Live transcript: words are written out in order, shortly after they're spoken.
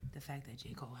the fact that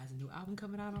J. Cole has a new album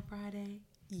coming out on Friday?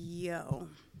 Yo.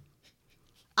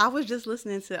 I was just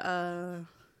listening to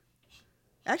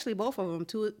actually both of them,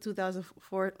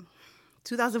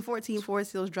 2014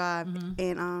 Forest Hills Drive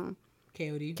and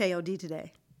KOD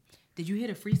today. Did you hear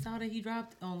the freestyle that he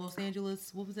dropped on Los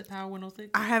Angeles? What was it, Power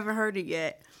 106? I haven't heard it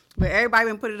yet, but everybody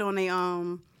been put it on a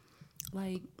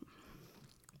like.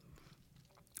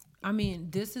 I mean,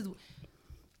 this is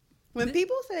when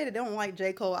people say they don't like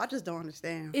J. Cole, I just don't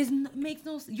understand. Makes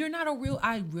no. You're not a real.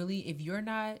 If you're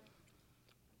not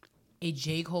a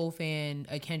J. Cole fan,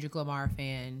 a Kendrick Lamar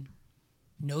fan,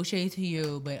 no shade to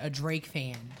you, but a Drake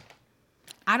fan,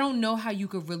 I don't know how you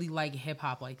could really like hip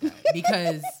hop like that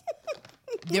because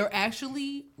they're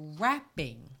actually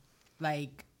rapping.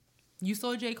 Like, you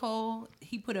saw J. Cole,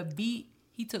 he put a beat,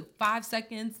 he took 5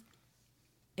 seconds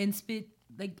and spit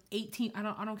like 18. I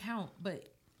don't count, but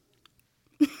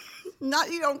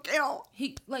not you don't count.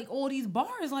 He like all these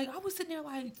bars. Like, I was sitting there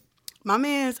like, my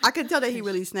man's. I could tell that he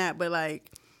really snapped, but like.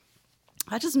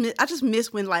 I just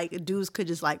miss when like dudes could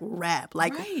just like rap,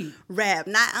 rap,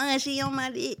 not she on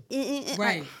my dick.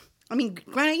 Right. I mean,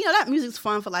 granted, you know that music's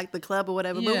fun for like the club or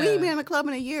whatever, but we ain't been in a club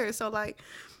in a year, so like.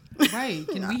 Right.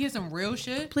 Can we hear some real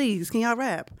shit? Please, can y'all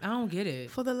rap? I don't get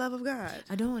it. For the love of God.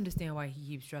 I don't understand why he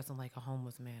keeps dressing like a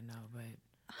homeless man now, but.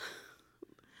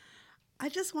 I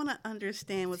just want to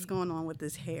understand what's going on with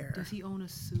his hair. Does he own a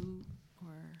suit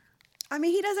or? I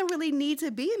mean, he doesn't really need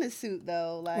to be in a suit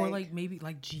though, or like maybe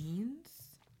like jeans.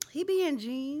 He be in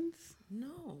jeans.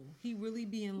 No, he really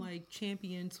be in like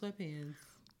Champion sweatpants,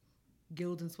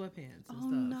 Gildan sweatpants and stuff.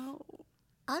 No,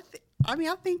 I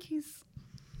think he's.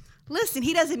 Listen,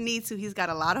 he doesn't need to. He's got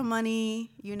a lot of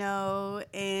money, you know,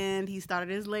 and he started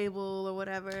his label or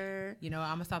whatever. You know,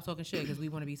 I'm gonna stop talking shit because we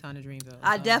want to be signed to Dreamville.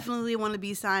 I definitely want to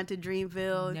be signed to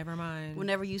Dreamville. Never mind.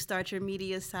 Whenever you start your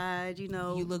media side, you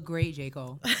know. You look great, J.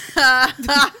 Cole.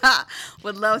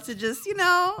 Would love to just, you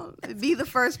know, be the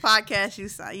first podcast you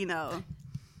sign, you know.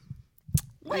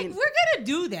 Like, we're going to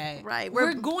do that. Right.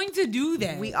 We're going to do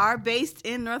that. We are based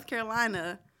in North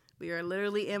Carolina. We are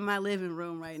literally in my living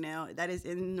room right now. That is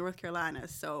in North Carolina.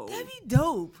 So that'd be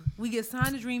dope. We get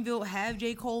signed to Dreamville, have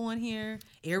J. Cole on here,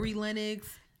 Ari Lennox,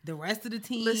 the rest of the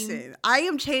team. Listen, I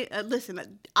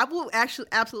will actually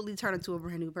absolutely turn into a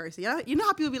brand new person. You know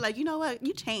how people be like, you know what?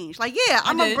 You changed. Like, yeah,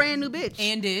 I'm a brand new bitch.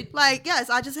 And did. Like, yes,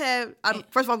 I just have,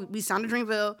 first of all, we signed to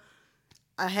Dreamville.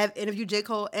 I have interviewed J.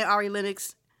 Cole and Ari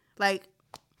Lennox. Like,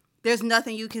 there's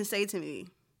nothing you can say to me.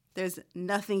 There's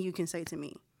nothing you can say to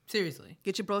me. Seriously.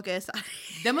 Get your broke ass out.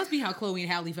 That must be how Chloe and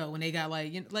Halle felt when they got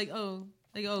like, you talking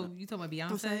about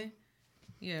Beyonce?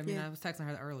 Yeah, I mean, I was texting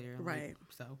her earlier. Right.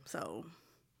 Like, so.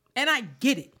 And I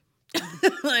get it.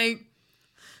 Like,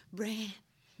 brand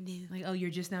new. Like, oh, you're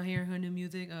just now hearing her new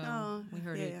music? Oh, we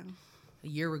heard it a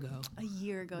year ago.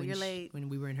 You're late. When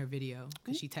we were in her video.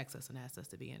 Because she texted us and asked us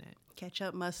to be in it.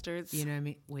 Ketchup, mustards. You know what I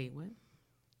mean? Wait, what?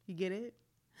 You get it?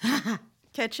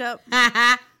 Ketchup.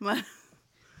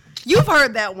 You've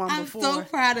heard that one before. I'm so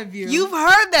proud of you. You've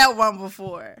heard that one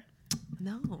before.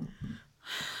 No.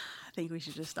 I think we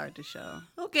should just start the show.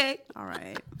 Okay. All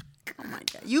right. Oh my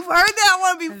God. You've heard that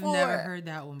one before. I've never heard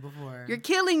that one before. You're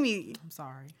killing me. I'm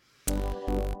sorry.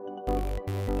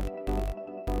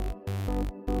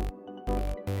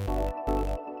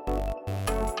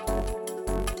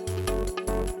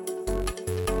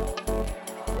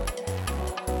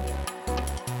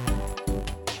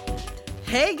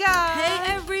 Hey guys.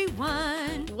 Hey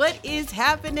everyone. What is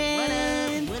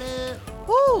happening? What up?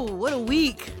 Woo, what a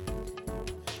week.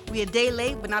 We a day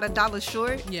late, but not a dollar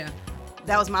short. Yeah.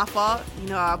 That was my fault. You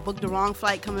know, I booked the wrong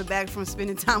flight coming back from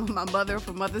spending time with my mother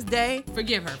for Mother's Day.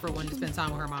 Forgive her for wanting to spend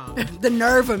time with her mom. The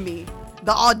nerve of me.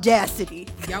 The audacity.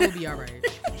 Y'all will be all right.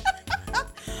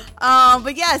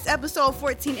 But yes, episode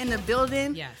 14 in the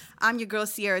building. Yes. I'm your girl,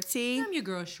 Sierra T. I'm your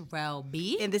girl, Sherelle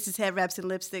B. And this is Head Wraps and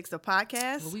Lipsticks, the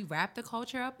podcast. Where we wrap the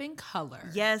culture up in color.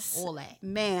 Yes. All that.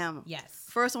 Ma'am. Yes.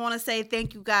 First, I want to say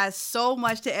thank you guys so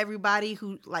much to everybody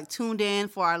who tuned in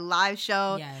for our live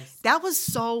show. Yes. That was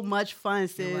so much fun,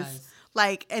 sis. It was.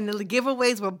 And the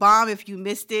giveaways were bomb if you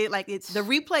missed it. The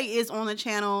replay is on the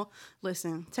channel.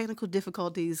 Listen, technical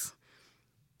difficulties.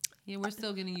 Yeah, we're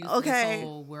still getting used to this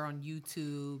whole we're on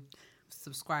YouTube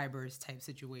subscribers type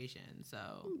situation. So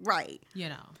right, you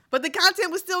know, but the content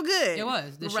was still good. It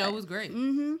was. The show was great.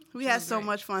 Mm-hmm. We had so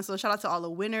much fun. So shout out to all the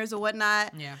winners or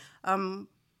whatnot. Yeah. We'll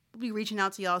be reaching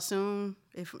out to y'all soon,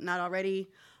 if not already.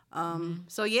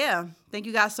 So yeah, thank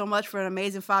you guys so much for an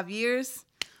amazing 5 years.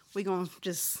 We're gonna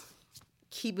just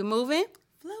keep it moving.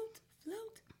 Float,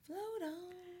 float, float on.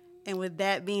 And with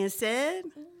that being said,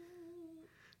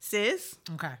 sis,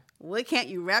 okay, What can't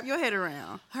you wrap your head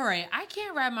around? All right, I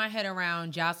can't wrap my head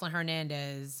around Jocelyn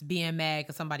Hernandez being mad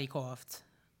because somebody coughed.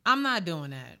 I'm not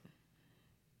doing that.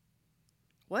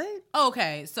 What?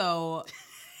 Okay, so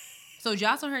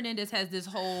Jocelyn Hernandez has this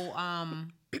whole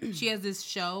she has this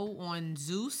show on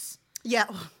Zeus. Yeah,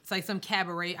 It's like some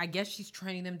cabaret. I guess she's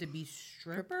training them to be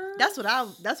strippers. that's what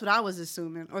I was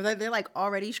assuming. Or they're like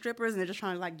already strippers and they're just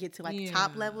trying to like get to like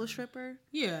top level stripper.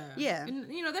 Yeah. Yeah. And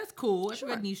that's cool.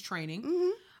 Everybody needs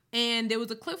training. And there was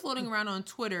a clip floating around on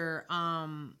Twitter.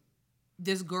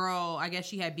 This girl, I guess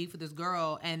she had beef with this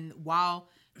girl, and while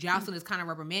Jocelyn is kind of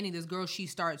reprimanding this girl, she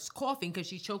starts coughing because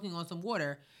she's choking on some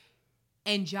water.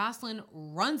 And Jocelyn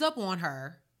runs up on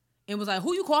her and was like,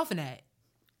 "Who you coughing at?"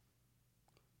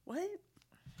 What?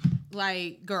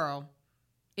 Like, girl.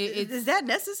 Is that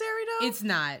necessary though? It's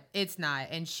not. It's not.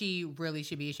 And she really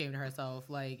should be ashamed of herself.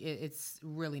 Like, it's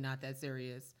really not that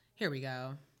serious. Here we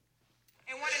go.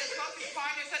 And one of the closest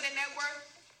partners of the network.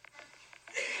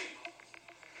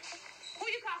 Who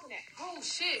you coughing at? Oh,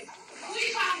 shit. Who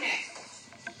you coughing at?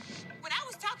 When I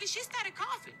was talking, she started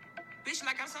coughing. Bitch,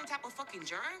 like I'm some type of fucking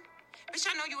germ? Bitch,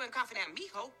 I know you ain't coughing at me,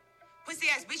 ho. Pussy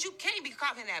ass bitch, you can't be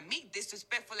coughing at me,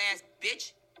 disrespectful ass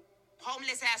bitch.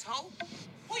 Homeless ass hoe.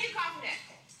 Who you coughing at?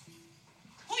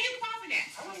 Who you coughing at?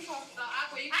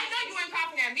 I know you ain't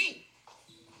coughing at me.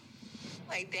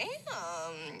 Like,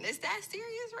 damn, is that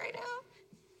serious right now?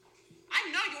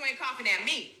 I know you ain't coughing at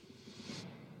me.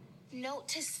 Note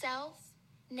to self,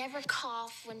 never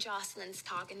cough when Jocelyn's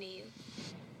talking to you.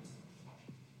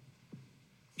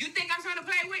 You think I'm trying to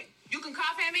play with? You can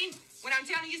cough at me when I'm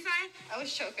telling you something? I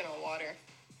was choking on water.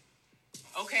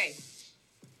 Okay.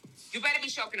 You better be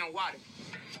choking on water.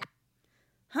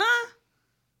 Huh?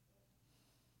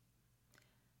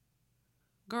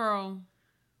 Girl.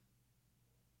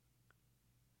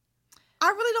 I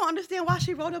really don't understand why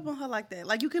she rolled up on her like that.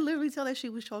 Like, you could literally tell that she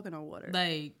was choking on water.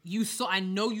 Like, I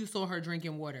know you saw her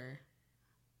drinking water.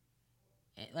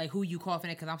 Like, who you coughing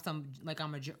at? Because I'm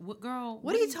a girl.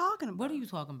 What are you talking about? What are you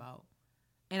talking about?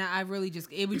 And I really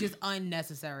it was just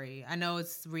unnecessary. I know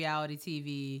it's reality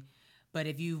TV, but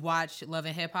if you watch Love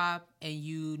and Hip Hop and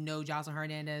you know Jocelyn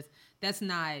Hernandez, it's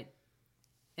not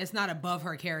above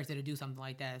her character to do something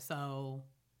like that. So,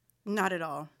 Not at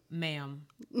all. ma'am,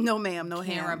 No, ma'am. No,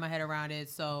 can't ham. wrap my head around it.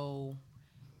 So,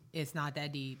 it's not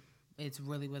that deep. It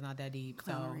really was not that deep.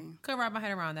 Clownery. So, couldn't wrap my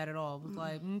head around that at all. It was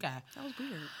like, okay. That was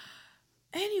weird.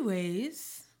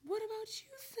 Anyways, what about you,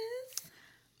 sis?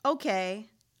 Okay.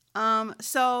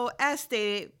 So as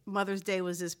stated, Mother's Day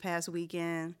was this past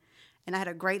weekend, and I had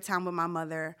a great time with my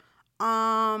mother. But you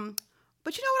know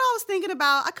what I was thinking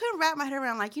about? I couldn't wrap my head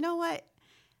around, like, you know what?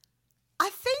 I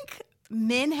think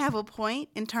men have a point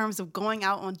in terms of going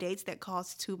out on dates that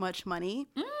cost too much money.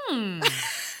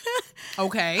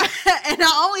 Okay. And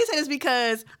I only say this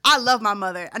because I love my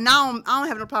mother, and now I don't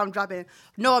have no problem dropping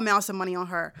no amounts of money on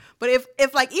her. But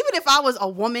if like, even if I was a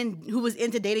woman who was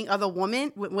into dating other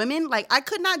women, like, I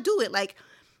could not do it. Like,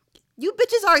 you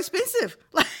bitches are expensive.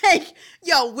 Like,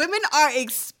 yo, women are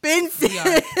expensive.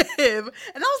 Yeah. And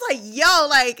I was like, yo,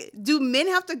 like, do men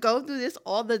have to go through this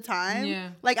all the time?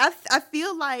 Yeah. Like, I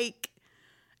feel like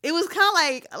it was kind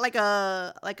of like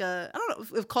a I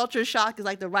don't know if culture shock is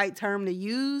like the right term to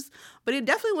use, but it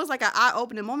definitely was like an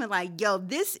eye-opening moment. Like, yo,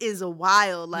 this is a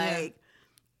wild. Like,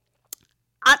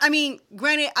 I mean,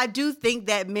 granted, I do think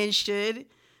that men should.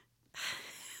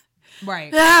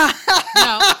 Right. No,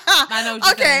 I know what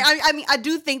you're Okay, saying. I mean, I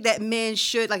do think that men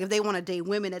should, like, if they want to date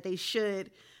women, that they should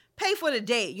pay for the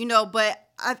date, you know. But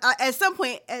I, at some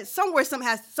point, somewhere,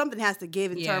 something has to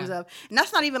give in terms of, and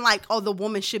that's not even like, oh, the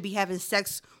woman should be having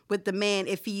sex with the man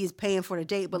if he is paying for the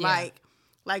date, but like,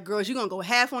 girls, you gonna go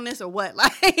half on this or what?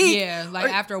 Like, Yeah,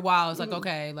 like after a while, it's like,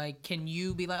 okay, like, can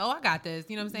you be like, oh, I got this?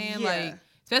 You know what I'm saying? Yeah. Like,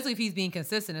 especially if he's being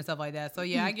consistent and stuff like that. So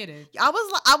yeah, I get it. I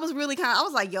was really I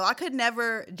was like, yo, I could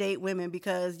never date women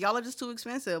because y'all are just too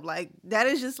expensive. Like, that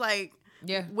is just like,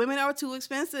 Yeah. women are too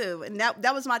expensive. And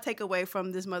that was my takeaway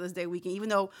from this Mother's Day weekend. Even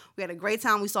though we had a great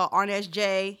time, we saw Arnaz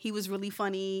J. He was really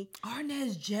funny.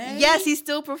 Arnaz J? Yes, he's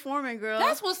still performing, girl.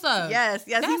 That's what's up. Yes,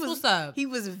 That's he was, what's up. He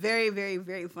was very, very,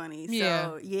 very funny. Yeah.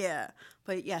 So, yeah.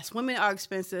 But yes, women are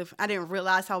expensive. I didn't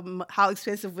realize how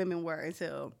expensive women were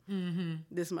until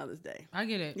this Mother's Day. I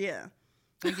get it. Yeah.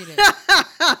 I get it.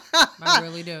 I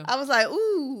really do. I was like,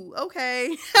 ooh,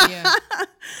 okay. Yeah.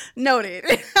 Noted.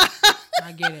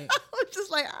 I get it. I was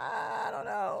just like, I don't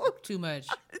know. Too much.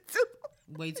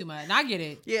 Way too much. And I get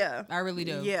it. Yeah. I really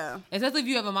do. Yeah. Especially if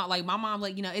you have a mom, like my mom,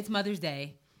 like, you know, it's Mother's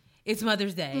Day. It's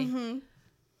Mother's Day. Mm-hmm.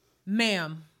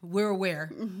 Ma'am, we're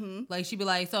aware. Like, she'd be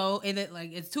like, so, and it,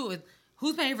 like, it's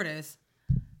who's paying for this?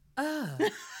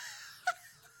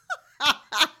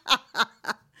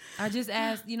 I just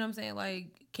asked, you know what I'm saying? Like,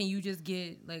 can you just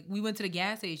get, like, we went to the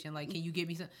gas station. Like, can you get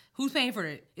me some? Who's paying for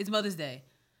it? It's Mother's Day.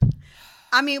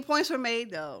 I mean, points were made,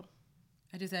 though.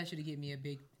 I just asked you to get me a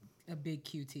big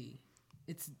QT.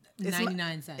 It's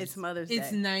 99 cents. It's Mother's Day.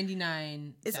 It's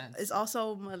 99 cents. It's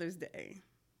also Mother's Day.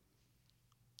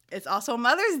 It's also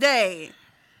Mother's Day.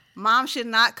 Mom should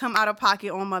not come out of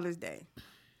pocket on Mother's Day.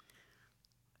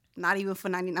 Not even for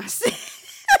 99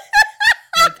 cents.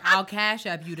 Like, I'll cash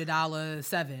app you the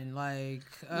 $1.07. Like,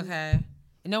 okay.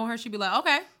 And knowing her, she'd be like,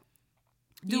 okay,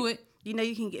 do it. You know,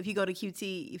 you can get, if you go to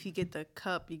QT, if you get the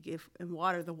cup, you give and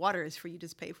water. The water is free. You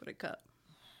just pay for the cup.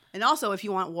 And also, if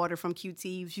you want water from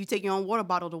QT, if you take your own water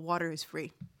bottle, the water is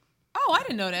free. Oh, I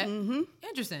didn't know that. Mm-hmm.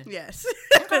 Interesting. Yes.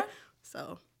 Okay.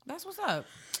 So that's what's up.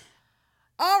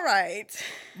 All right.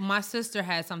 My sister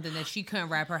had something that she couldn't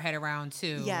wrap her head around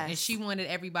too. Yes. And she wanted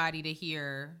everybody to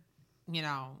hear, you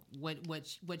know,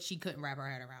 what she couldn't wrap her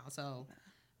head around. So,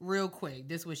 real quick,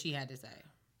 this is what she had to say.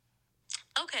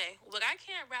 Okay, what I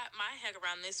can't wrap my head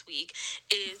around this week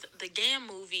is the damn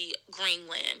movie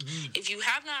Greenland. If you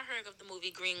have not heard of the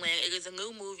movie Greenland, it is a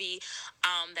new movie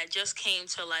that just came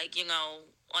to, like, you know,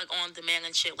 like on demand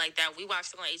and shit like that. We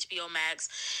watched it on HBO Max.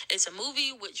 It's a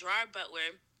movie with Gerard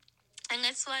Butler. And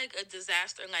it's like a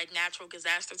disaster, like natural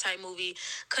disaster type movie.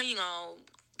 You know,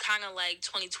 kind of like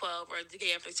 2012 or The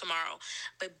Day After Tomorrow.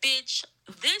 But bitch,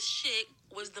 this shit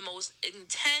was the most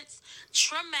intense,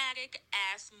 traumatic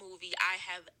ass movie I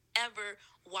have ever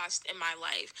watched in my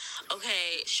life.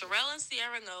 Okay, Sherelle and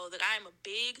Sierra know that I am a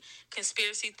big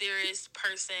conspiracy theorist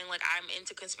person. Like, I'm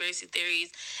into conspiracy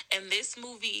theories. And this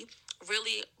movie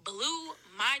really blew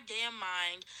my damn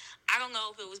mind. I don't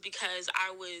know if it was because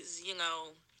I was, you know,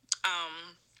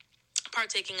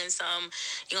 partaking in some,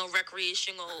 you know,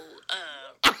 recreational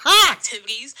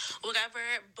activities, whatever,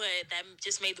 but that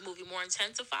just made the movie more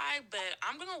intensified. But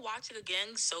I'm gonna watch it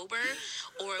again sober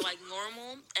or like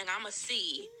normal, and I'm gonna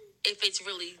see if it's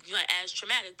really, you know, as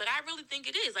traumatic. But I really think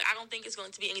it is. Like, I don't think it's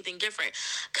going to be anything different,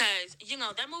 because, you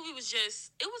know, that movie was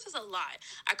just, it was just a lot.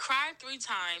 I cried 3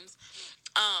 times.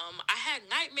 I had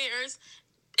nightmares.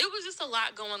 It was just a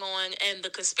lot going on, and the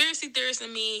conspiracy theorist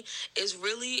in me was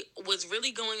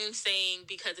really going insane,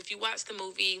 because if you watch the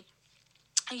movie,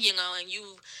 you know, and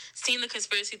you've seen the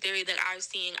conspiracy theory that I've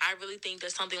seen, I really think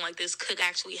that something like this could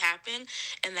actually happen,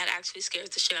 and that actually scares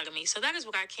the shit out of me. So that is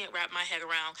what I can't wrap my head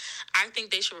around. I think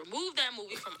they should remove that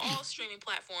movie from all streaming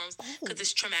platforms, because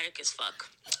it's traumatic as fuck.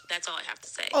 That's all I have to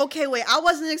say. Okay, wait. I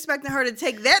wasn't expecting her to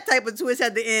take that type of twist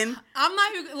at the end. I'm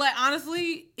not even, like,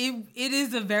 honestly, it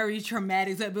is a very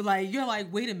traumatic, but like, you're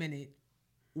like, wait a minute,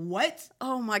 what?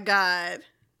 Oh my God.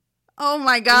 Oh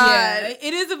my God. Yeah,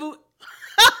 it is a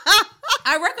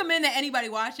I recommend that anybody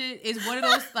watch it. It's one of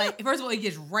those, like, first of all, it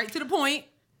gets right to the point.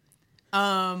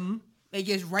 It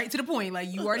gets right to the point.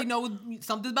 Like, you already know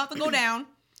something's about to go down.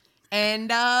 And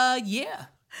yeah,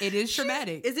 it is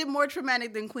traumatic. Is it more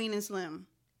traumatic than Queen and Slim?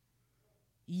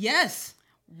 Yes.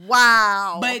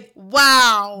 Wow. But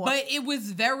it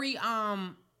was very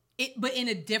but in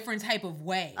a different type of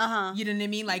way. You know what I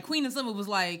mean? Like, Queen and Slim was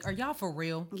like, are y'all for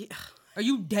real? Yeah. Are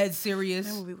you dead serious?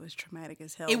 That movie was traumatic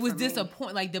as hell. It was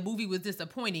disappointing. Like, the movie was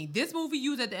disappointing. This movie,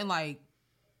 you was at the end like,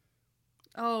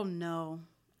 oh no.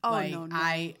 Oh like, no.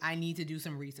 I need to do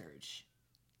some research.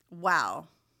 Wow.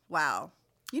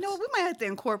 You know, we might have to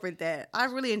incorporate that. I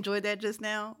really enjoyed that just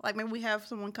now. Like, maybe we have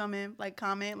someone come in, like,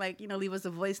 comment, like, you know, leave us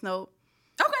a voice note.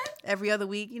 Okay. Every other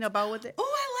week, you know, about what they...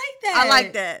 Oh, I like that. I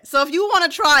like that. So if you want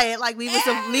to try it, like, leave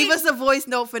us a voice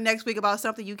note for next week about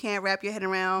something you can't wrap your head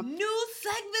around. New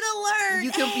segment alert.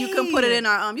 You can put it in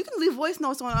our you can leave voice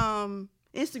notes on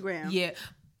Instagram. Yeah.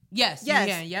 Yes.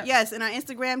 Yep. Yes, in our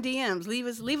Instagram DMs. Leave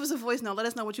us a voice note. Let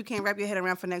us know what you can't wrap your head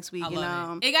around for next week. I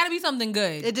love it. It got to be something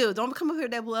good. It do. Don't come up here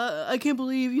that I can't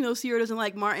believe, you know, Sierra doesn't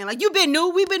like Martin. Like, you've been new.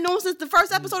 We've been new since the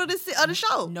first episode of the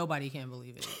show. Nobody can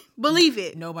believe it. Believe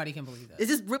it. Nobody can believe that. Is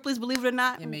this Ripley's Believe It or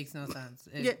Not? It makes no sense.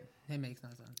 It makes no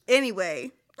sense.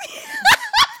 Anyway.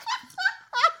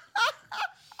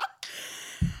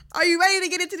 Are you ready to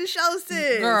get into the show,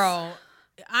 sis? Girl,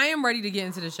 I am ready to get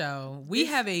into the show. We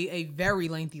have a very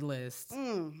lengthy list.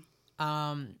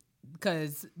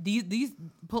 Because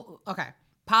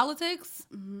politics,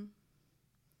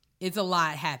 it's a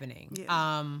lot happening. Yeah.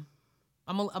 I'm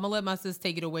gonna let my sis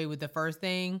take it away with the first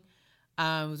thing.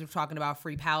 We're talking about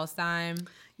Free Palestine.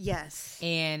 Yes.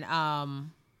 And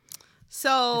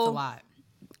so it's a lot.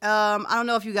 I don't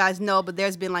know if you guys know, but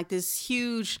there's been like this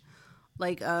huge,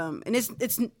 like, and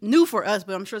it's new for us,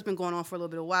 but I'm sure it's been going on for a little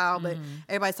bit of a while. But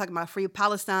everybody's talking about Free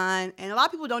Palestine, and a lot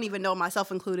of people don't even know,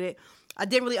 myself included. I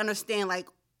didn't really understand like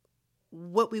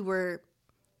what we were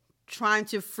trying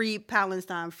to free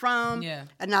Palestine from. Yeah.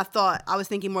 And I was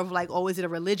thinking more of like, oh, is it a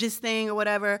religious thing or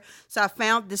whatever? So I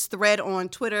found this thread on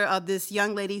Twitter of this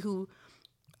young lady who,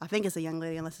 I think it's a young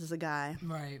lady unless it's a guy.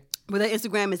 Right. Where their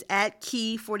Instagram is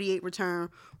 @key48return,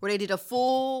 where they did a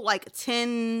full like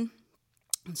 10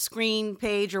 screen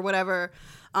page or whatever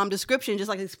description, just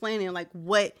like explaining like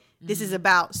what this is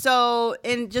about. So,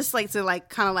 and just like to like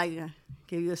kind of like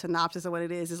give you a synopsis of what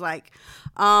it is like,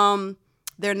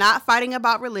 they're not fighting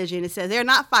about religion. It says they're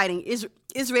not fighting.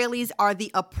 Israelis are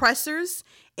the oppressors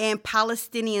and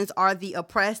Palestinians are the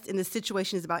oppressed, and the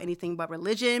situation is about anything but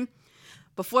religion.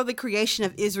 Before the creation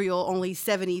of Israel only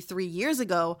 73 years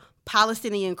ago,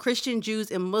 Palestinian Christian, Jews,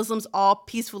 and Muslims all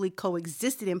peacefully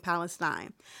coexisted in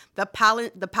Palestine. The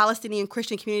Palestinian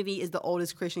Christian community is the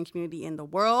oldest Christian community in the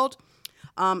world.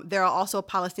 There are also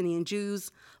Palestinian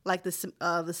Jews, like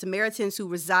the Samaritans who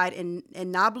reside in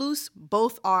Nablus.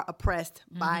 Both are oppressed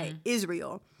by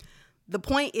Israel. The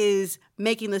point is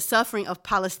making the suffering of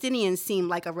Palestinians seem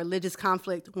like a religious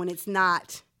conflict when it's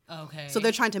not. Okay. So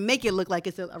they're trying to make it look like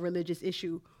it's a religious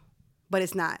issue, but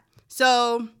it's not.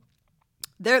 So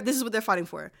this is what they're fighting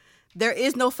for. There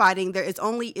is no fighting. There is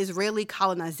only Israeli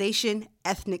colonization,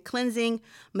 ethnic cleansing,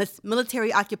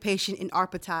 military occupation, and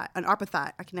apartheid.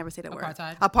 I can never say that word.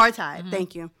 Apartheid.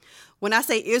 Thank you. When I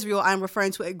say Israel, I'm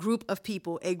referring to a group of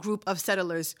people, a group of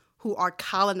settlers who are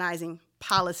colonizing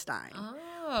Palestine.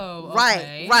 Oh,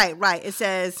 okay. Right. It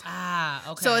says.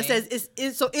 Okay. So it says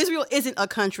so Israel isn't a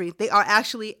country. They are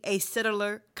actually a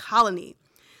settler colony.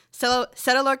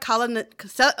 Settler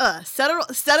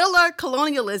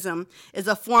colonialism is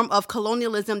a form of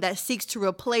colonialism that seeks to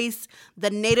replace the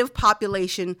native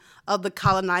population of the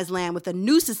colonized land with a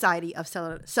new society of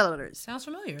settlers. Sounds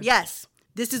familiar. Yes,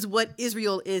 this is what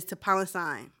Israel is to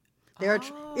Palestine.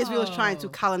 Israel is trying to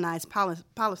colonize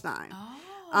Palestine.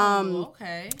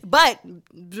 Okay. But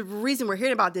the reason we're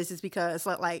hearing about this is because,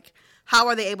 like, how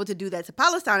are they able to do that to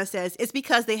Palestine? It says it's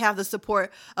because they have the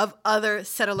support of other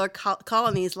settler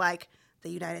colonies like the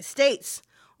United States,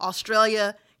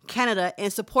 Australia, Canada,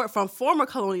 and support from former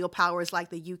colonial powers like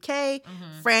the UK,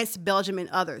 France, Belgium, and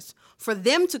others. For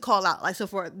them to call out, like, so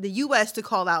for the U.S. to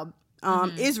call out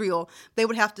Israel, they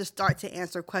would have to start to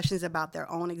answer questions about their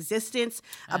own existence,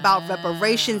 about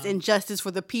reparations and justice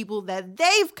for the people that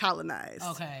they've colonized.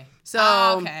 Okay.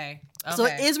 So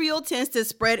Israel tends to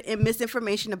spread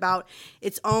misinformation about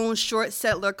its own short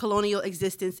settler colonial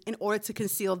existence in order to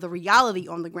conceal the reality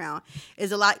on the ground.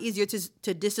 It's a lot easier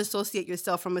to disassociate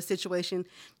yourself from a situation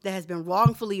that has been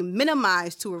wrongfully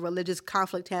minimized to a religious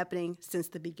conflict happening since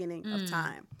the beginning of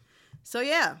time. So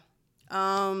yeah.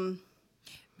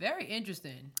 Very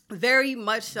interesting. Very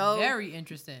much so. Very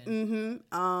interesting.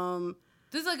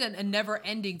 This is like a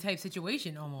never-ending type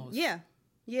situation almost.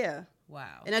 Yeah.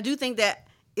 Wow. And I do think that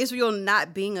Israel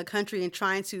not being a country and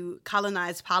trying to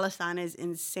colonize Palestine is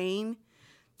insane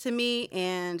to me.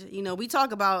 And, we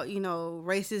talk about,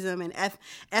 racism and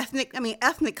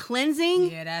ethnic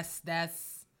cleansing. Yeah,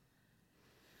 that's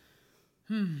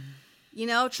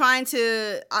trying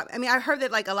to, I heard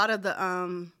that like a lot of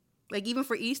the, like even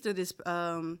for Easter this,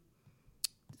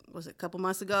 was it a couple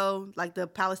months ago, like the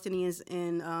Palestinians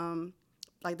and,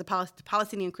 like the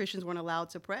Palestinian Christians weren't allowed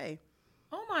to pray.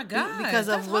 Oh my God! Because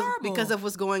of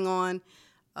what's going on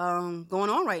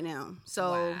right now.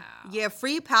 So yeah,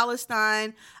 free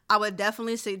Palestine. I would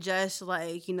definitely suggest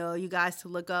you guys to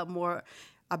look up more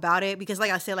about it, because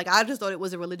like I said, like I just thought it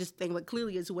was a religious thing, but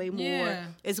clearly it's way more. Yeah.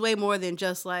 It's way more than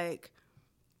just like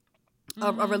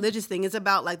a religious thing. It's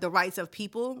about like the rights of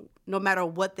people, no matter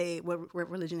what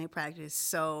religion they practice.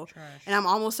 So, and I'm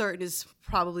almost certain it's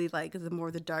probably like the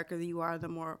more the darker you are, the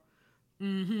more.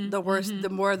 The worse,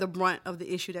 the more the brunt of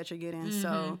the issue that you're getting.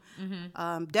 So,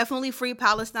 definitely free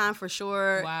Palestine for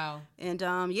sure. Wow. And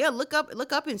look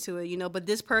up into it, But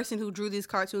this person who drew these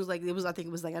cartoons, I think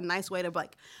it was like a nice way to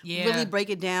really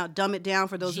break it down, dumb it down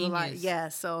for those who are like, yeah.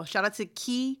 So shout out to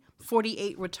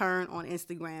Key48Return on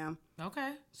Instagram.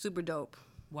 Okay. Super dope.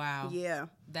 Wow. Yeah.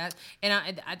 I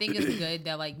think it's good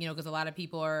that because a lot of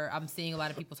people I'm seeing a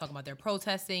lot of people talking about their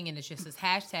protesting, and it's just this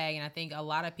hashtag, and I think a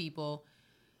lot of people.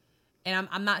 And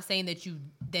I'm not saying that you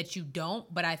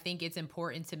don't, but I think it's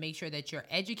important to make sure that you're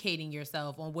educating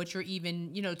yourself on what you're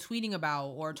even, tweeting about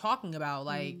or talking about.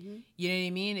 Like, you know what I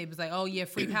mean? It was like, oh yeah,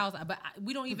 free Palestine, but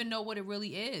we don't even know what it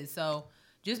really is. So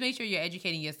just make sure you're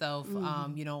educating yourself,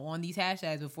 on these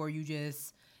hashtags before you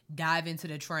just dive into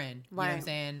the trend. You know what I'm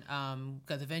saying?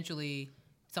 Because eventually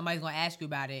somebody's going to ask you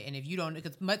about it. And if you don't,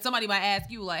 because somebody might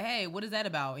ask you like, hey, what is that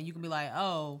about? And you can be like,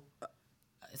 oh,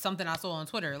 something I saw on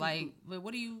Twitter. Like,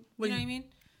 what do you know what I mean?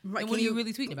 Right. And what are you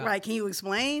really tweeting about? Right. Can you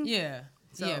explain? Yeah.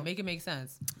 So, yeah, make it make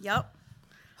sense. Yep.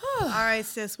 All right,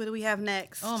 sis. What do we have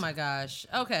next? Oh my gosh.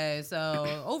 Okay,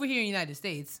 so over here in the United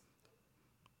States,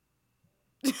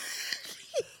 it's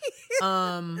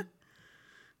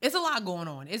a lot going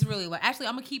on. It's really like, actually,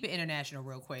 I'm gonna keep it international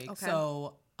real quick. Okay.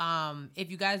 So,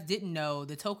 if you guys didn't know,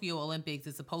 the Tokyo Olympics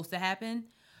is supposed to happen,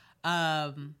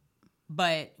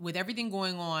 but with everything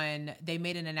going on, they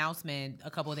made an announcement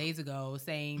a couple of days ago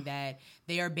saying that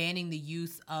they are banning the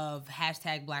use of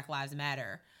hashtag Black Lives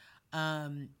Matter.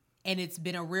 And it's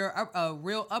been a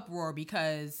real uproar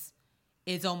because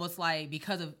it's almost like,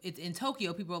 because of it's in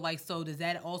Tokyo, people are like, so does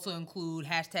that also include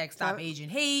hashtag Stop Asian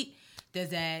Hate? Does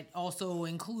that also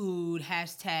include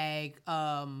hashtag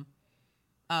I'm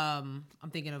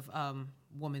thinking of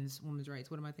women's rights.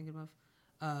 What am I thinking of?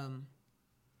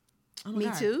 Oh Me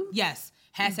God. Too? Yes.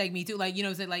 Hashtag Me Too. Like, you know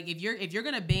what I'm saying? Like, if you're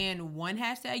gonna ban one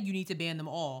hashtag, you need to ban them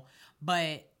all.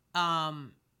 But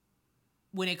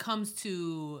when it comes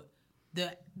to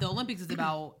the Olympics is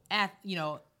about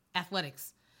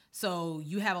athletics. So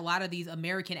you have a lot of these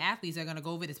American athletes that are gonna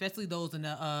go over it, especially those in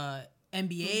the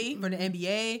NBA, from the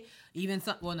NBA, even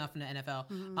some, well, not from the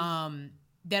NFL,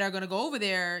 that are going to go over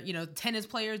there, you know, tennis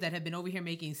players that have been over here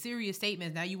making serious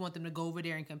statements. Now you want them to go over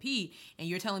there and compete, and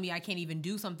you're telling me I can't even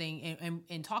do something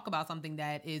and talk about something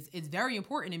that is very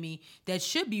important to me that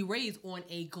should be raised on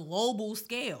a global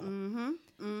scale.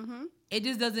 It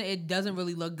just doesn't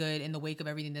really look good in the wake of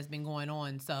everything that's been going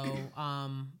on. So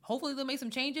hopefully they'll make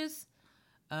some changes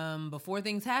before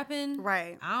things happen.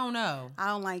 Right. I don't know. I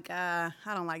don't like that.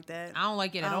 I don't like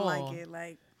it at all. I don't like it.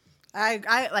 Like,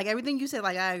 I like everything you said.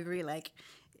 Like, I agree. Like,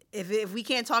 if we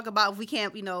can't talk about, if we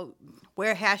can't,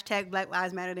 wear hashtag Black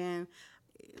Lives Matter, then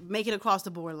make it across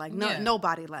the board. Like,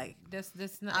 nobody. Like,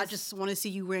 I just want to see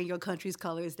you wearing your country's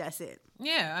colors. That's it.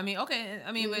 Yeah. I mean, okay.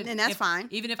 I mean, and that's fine.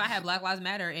 Even if I have Black Lives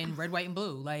Matter in red, white, and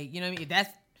blue, like, you know what I mean?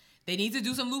 They need to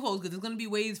do some loopholes, because there's going to be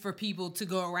ways for people to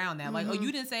go around that. Like, oh,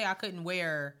 you didn't say I couldn't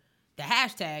wear the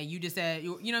hashtag. You just said, you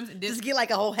know what I'm saying? Just get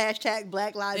like a whole hashtag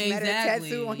Black Lives Matter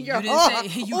tattoo on your arm.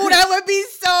 Oh, that would be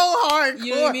so hard.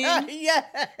 You know what I mean? Yeah.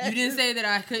 You didn't say that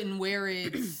I couldn't wear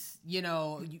it.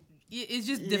 It's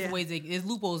just different ways. There's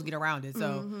loopholes to get around it.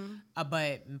 So,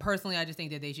 but personally, I just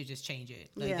think that they should just change it.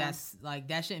 Like,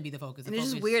 that shouldn't be the focus. And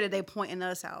it's just weird that they pointing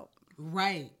us out.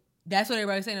 Right. That's what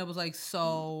everybody's saying. It was like,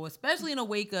 so, especially in the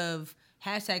wake of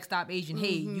hashtag Stop Asian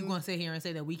Hate, you gonna sit here and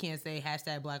say that we can't say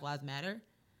hashtag Black Lives Matter?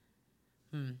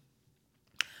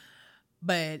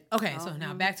 But okay, so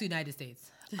now back to the United States,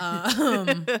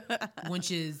 which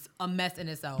is a mess in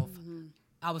itself.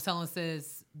 I was telling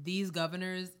sis, these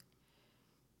governors,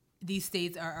 these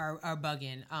states are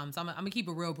bugging. So I'm gonna keep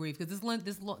it real brief, because this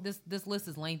list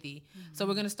is lengthy. So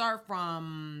we're gonna start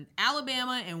from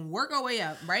Alabama and work our way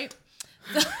up, right?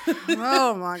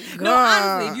 Oh my God! No,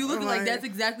 honestly, if you look like that's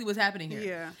exactly what's happening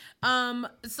here. Yeah.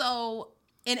 So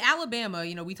in Alabama,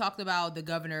 we talked about the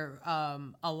governor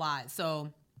a lot.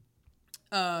 So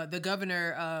the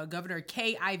Governor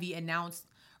Kay Ivey announced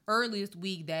earlier this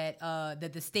week that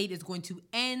the state is going to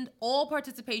end all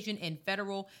participation in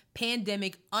federal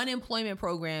pandemic unemployment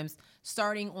programs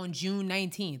starting on June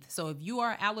 19th. So if you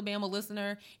are an Alabama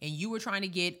listener and you were trying to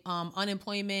get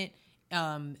unemployment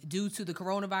due to the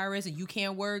coronavirus and you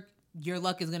can't work, your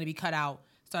luck is going to be cut out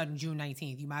starting June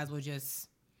 19th. You might as well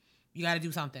you got to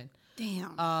do something.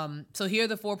 Damn. So here are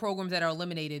the 4 programs that are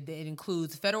eliminated. It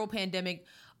includes federal pandemic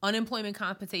unemployment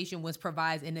compensation, which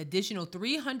provides an additional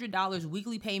 $300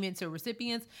 weekly payment to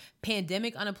recipients,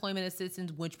 pandemic unemployment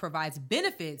assistance, which provides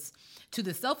benefits to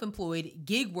the self-employed,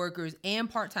 gig workers, and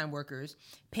part-time workers,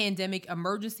 pandemic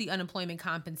emergency unemployment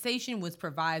compensation, which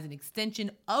provides an extension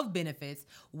of benefits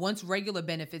once regular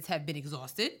benefits have been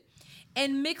exhausted,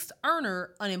 and mixed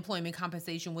earner unemployment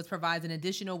compensation, which provides an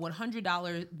additional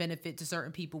 $100 benefit to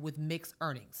certain people with mixed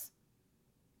earnings.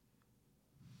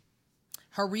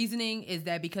 Her reasoning is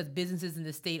that because businesses in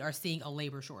the state are seeing a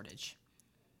labor shortage.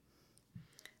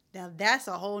 Now, that's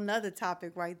a whole nother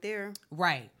topic right there.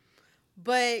 Right.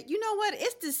 But you know what?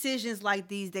 It's decisions like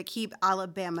these that keep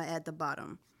Alabama at the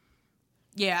bottom.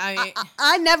 Yeah,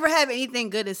 I never have anything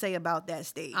good to say about that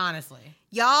state. Honestly.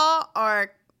 Y'all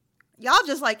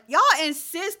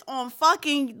insist on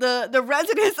fucking the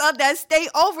residents of that state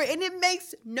over, and it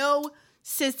makes no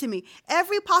sense to me.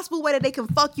 Every possible way that they can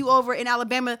fuck you over in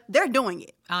Alabama, they're doing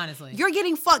it. Honestly. You're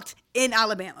getting fucked in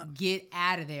Alabama. Get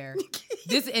out of there.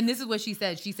 This is what she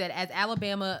said. She said, as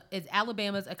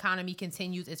Alabama's economy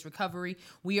continues its recovery,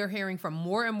 we are hearing from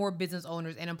more and more business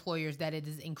owners and employers that it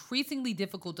is increasingly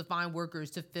difficult to find workers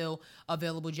to fill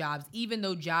available jobs, even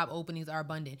though job openings are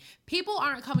abundant. People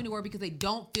aren't coming to work because they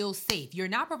don't feel safe. You're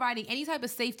not providing any type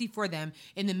of safety for them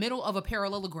in the middle of a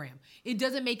parallelogram. It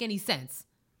doesn't make any sense.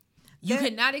 You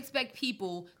cannot expect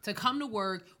people to come to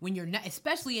work when you're not,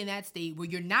 especially in that state where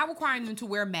you're not requiring them to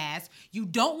wear masks. You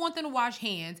don't want them to wash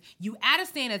hands. You add a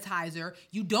sanitizer.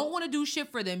 You don't want to do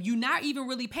shit for them. You're not even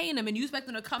really paying them, and you expect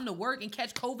them to come to work and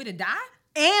catch COVID and die?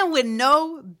 And with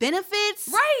no benefits?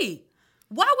 Right.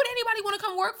 Why would anybody want to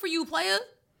come work for you, player?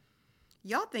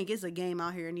 Y'all think it's a game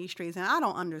out here in these streets, and I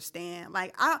don't understand.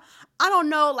 Like, I don't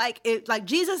know. Like,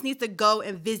 Jesus needs to go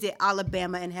and visit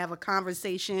Alabama and have a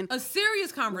conversation, a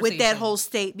serious conversation with that whole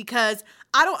state, because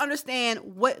I don't understand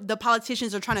what the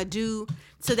politicians are trying to do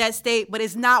to that state, but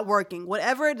it's not working.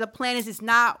 Whatever the plan is, it's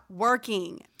not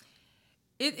working.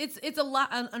 It's a lot.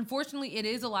 Unfortunately, it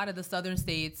is a lot of the southern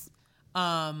states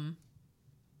that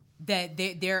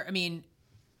they're. I mean,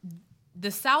 the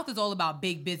South is all about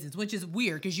big business, which is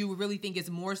weird because you would really think it's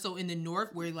more so in the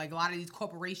North where like a lot of these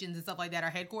corporations and stuff like that are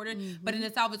headquartered. Mm-hmm. But in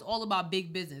the South, it's all about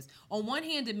big business. On one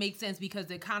hand, it makes sense because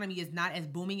the economy is not as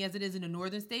booming as it is in the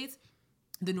northern states,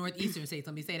 the northeastern states.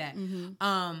 Let me say that.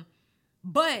 Mm-hmm.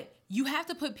 But you have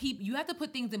to put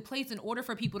things in place in order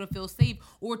for people to feel safe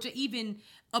or to even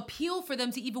appeal for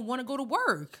them to even want to go to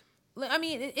work. I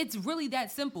mean, it's really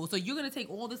that simple. So you're going to take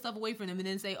all this stuff away from them and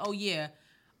then say, oh yeah,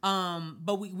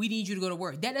 but we need you to go to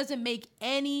work. That doesn't make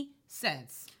any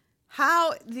sense.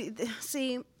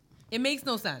 See, it makes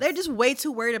no sense. They're just way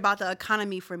too worried about the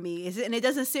economy for me. And it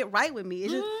doesn't sit right with me.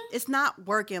 It's not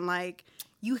working. Like,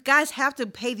 you guys have to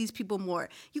pay these people more.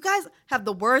 You guys have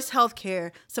the worst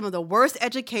healthcare, some of the worst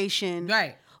education.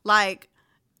 Right. Like,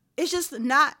 it's just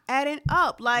not adding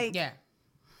up. Like, yeah.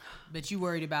 But you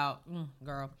worried about,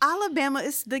 girl. Alabama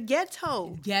is the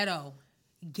ghetto. Ghetto.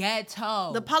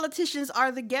 The politicians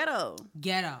are the ghetto.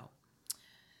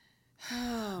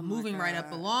 Oh, moving right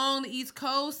up along the East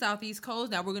Coast, Southeast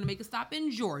Coast. Now we're going to make a stop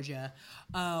in Georgia,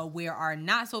 where our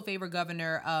not so favorite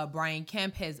governor, Brian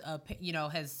Kemp, has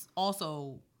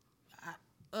also,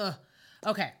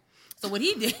 okay. So what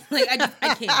he did, like,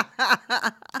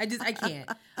 I can't.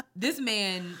 This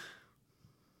man,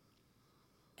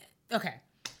 okay.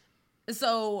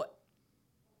 So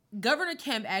Governor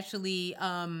Kemp actually,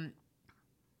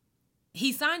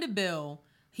 he signed a bill.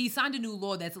 He signed a new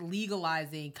law that's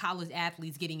legalizing college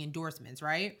athletes getting endorsements,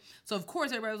 right? So, of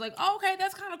course, everybody was like, oh, okay,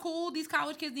 that's kind of cool. These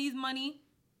college kids need money.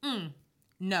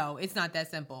 No, it's not that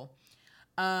simple.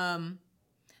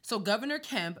 So Governor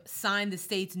Kemp signed the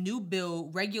state's new bill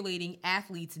regulating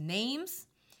athletes' names,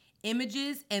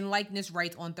 images, and likeness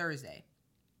rights on Thursday.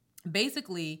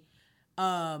 Basically,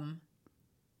 now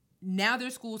their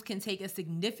schools can take a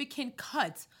significant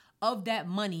cut of that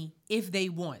money if they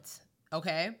want,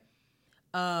 okay?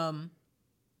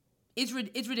 It's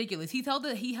ridiculous. He held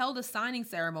a signing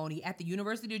ceremony at the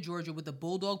University of Georgia with a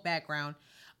Bulldog background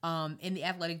in the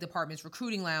athletic department's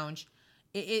recruiting lounge.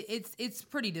 It's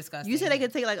pretty disgusting. You said they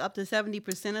could take like up to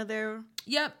 70% of their.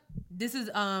 Yep. This is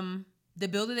the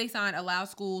bill that they signed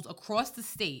allows schools across the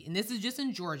state, and this is just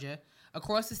in Georgia,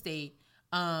 across the state,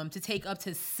 to take up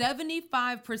to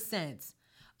 75%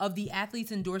 of the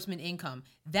athlete's endorsement income.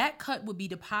 That cut would be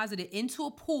deposited into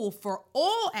a pool for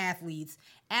all athletes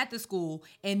at the school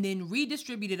and then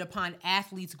redistributed upon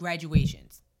athletes'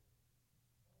 graduations.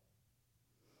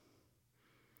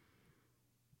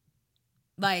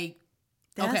 Like,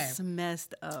 that's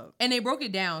messed up. And they broke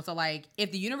it down. So, like,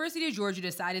 if the University of Georgia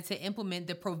decided to implement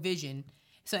the provision,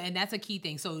 and that's a key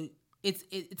thing. So it's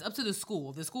up to the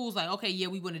school. The school's like, okay, yeah,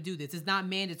 we want to do this. It's not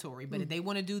mandatory, but if they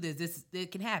want to do this,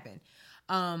 it can happen.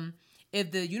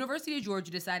 If the University of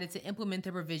Georgia decided to implement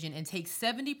the provision and take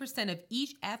 70% of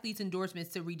each athlete's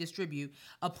endorsements to redistribute,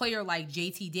 a player like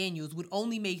JT Daniels would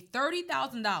only make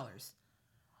 $30,000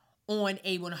 on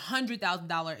a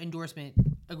 $100,000 endorsement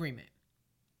agreement.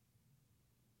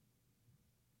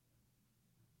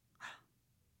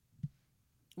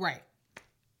 Right.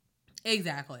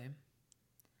 Exactly.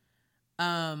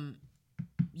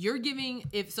 You're giving,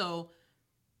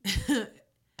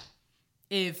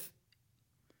 if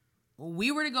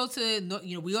we were to go to,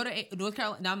 we go to North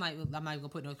Carolina. Now I'm not going to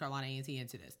put North Carolina A&T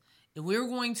into this. If we were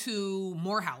going to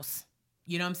Morehouse,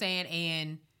 you know what I'm saying?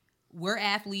 And we're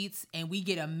athletes and we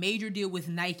get a major deal with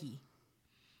Nike.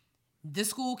 The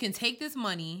school can take this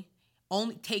money,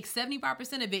 only take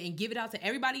 75% of it and give it out to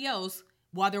everybody else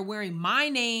while they're wearing my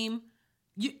name.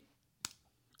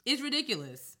 It's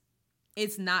ridiculous.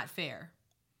 It's not fair.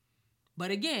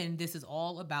 But again, this is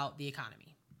all about the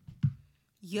economy.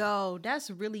 Yo, that's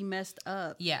really messed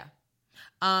up. Yeah.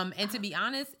 And to be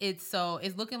honest, it's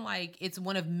looking like it's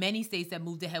one of many states that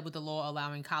moved ahead with the law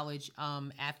allowing college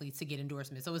athletes to get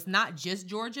endorsements. So it's not just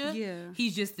Georgia. Yeah.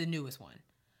 He's just the newest one.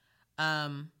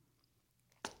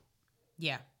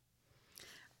 Yeah.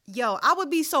 Yo, I would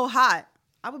be so hot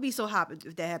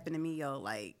if that happened to me, yo.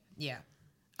 Like, Yeah.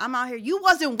 I'm out here. You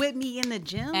wasn't with me in the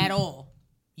gym At all.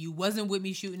 You wasn't with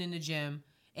me shooting in the gym.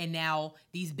 And now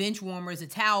these bench warmers, the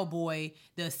towel boy,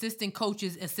 the assistant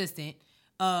coach's assistant,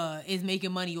 is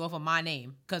making money off of my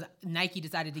name because Nike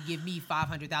decided to give me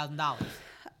 $500,000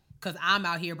 because I'm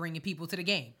out here bringing people to the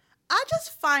game. I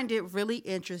just find it really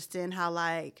interesting how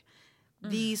like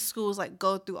these schools like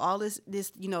go through all this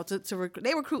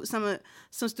they recruit some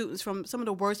students from some of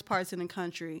the worst parts in the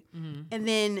country, and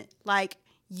then like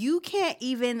you can't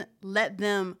even let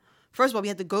them. First of all, we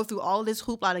have to go through all this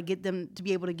hoopla to get them to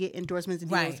be able to get endorsements and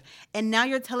deals. Right. And now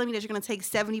you're telling me that you're going to take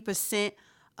 70%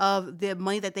 of the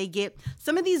money that they get.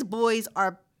 Some of these boys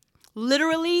are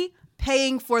literally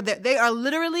paying for they are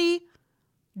literally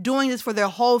doing this for their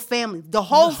whole family. The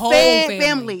whole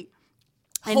family.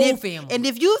 And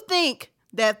if you think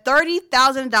that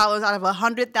 $30,000 out of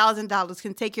 $100,000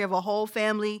 can take care of a whole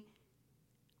family,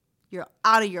 you're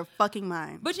out of your fucking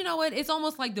mind. But you know what? It's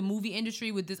almost like the movie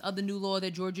industry with this other new law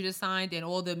that Georgia just signed, and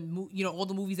all the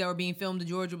movies that were being filmed in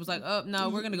Georgia was like, oh no,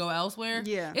 we're gonna go elsewhere.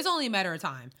 Yeah, it's only a matter of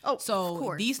time. Oh, so of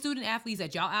course. These student athletes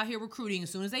that y'all out here recruiting,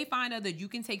 as soon as they find out that you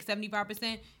can take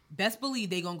 75%, best believe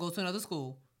they gonna go to another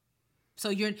school.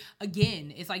 So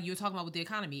it's like you're talking about with the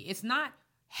economy. It's not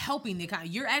helping the economy.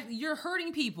 You're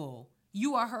hurting people.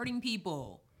 You are hurting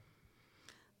people.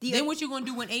 Then what you gonna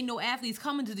do when ain't no athletes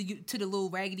coming to the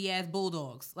little raggedy ass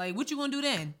Bulldogs? Like, what you gonna do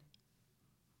then?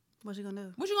 What you gonna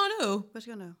do? What you gonna do? What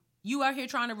you gonna do? You out here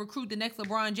trying to recruit the next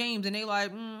LeBron James, and they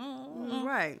like,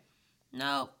 right?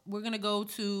 No, we're gonna go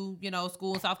to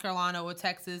school in South Carolina or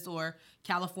Texas or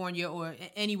California or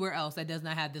anywhere else that does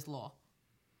not have this law.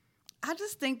 I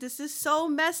just think this is so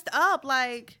messed up.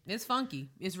 Like, it's funky.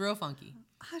 It's real funky.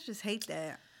 I just hate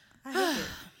that. I hate it.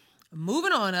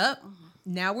 Moving on up.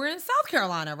 Now we're in South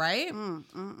Carolina, right?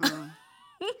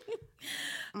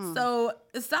 So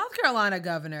the South Carolina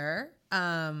governor,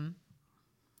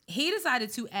 he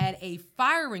decided to add a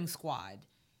firing squad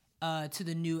to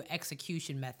the new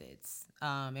execution methods.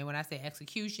 And when I say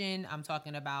execution, I'm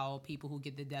talking about people who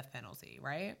get the death penalty,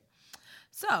 right?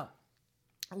 So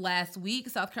last week,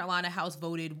 South Carolina House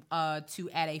voted to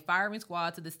add a firing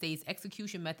squad to the state's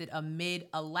execution method amid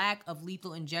a lack of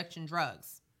lethal injection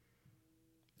drugs.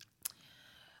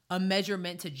 A measure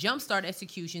meant to jumpstart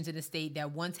executions in a state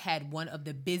that once had one of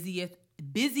the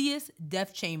busiest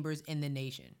death chambers in the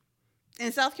nation.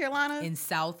 In South Carolina? In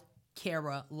South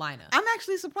Carolina. I'm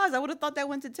actually surprised. I would have thought that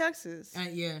went to Texas.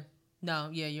 Yeah. No,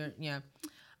 yeah,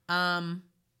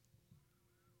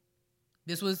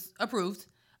 this was approved.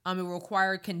 It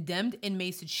required condemned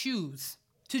inmates to choose.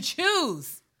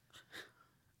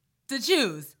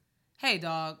 Hey,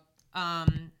 dog, how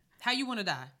you want to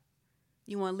die?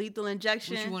 You want lethal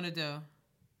injection? What you want to do?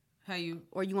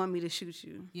 Or you want me to shoot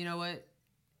you? You know what?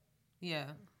 Yeah.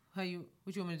 What you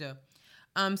want me to do?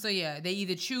 So yeah, they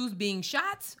either choose being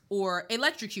shot or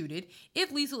electrocuted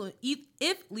if lethal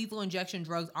injection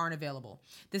drugs aren't available.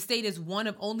 The state is one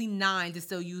of only 9 to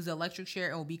still use the electric chair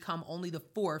and will become only the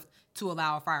 4th to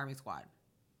allow a firing squad.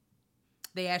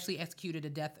 They actually executed a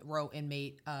death row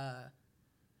inmate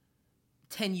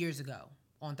 10 years ago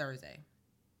on Thursday.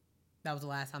 That was the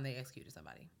last time they executed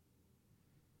somebody.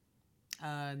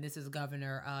 This is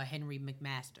Governor Henry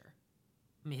McMaster.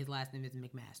 His last name is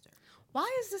McMaster. Why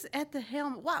is this at the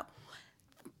helm? Wow.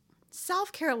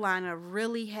 South Carolina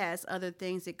really has other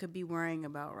things it could be worrying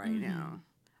about right now.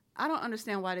 I don't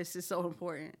understand why this is so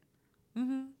important.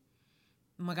 Oh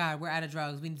my God, we're out of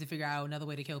drugs. We need to figure out another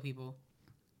way to kill people.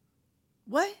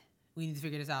 What? We need to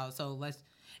figure this out. So like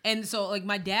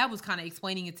my dad was kind of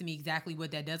explaining it to me exactly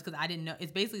what that does because I didn't know.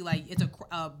 It's basically like it's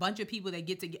a bunch of people that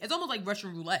get together. It's almost like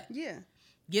Russian roulette. Yeah.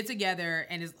 Get together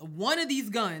and one of these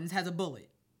guns has a bullet.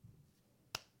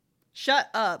 Shut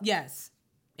up. Yes.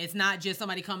 It's not just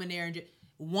somebody coming there and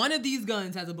one of these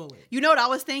guns has a bullet. You know what I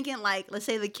was thinking? Like, let's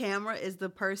say the camera is the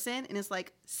person and it's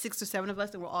like 6 or 7 of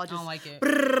us and we're all just... I don't like it.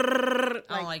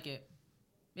 I don't like it.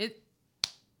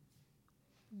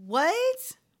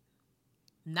 What?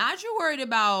 Not you worried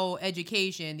about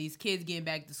education, these kids getting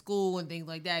back to school and things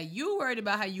like that. You worried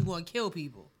about how you going to kill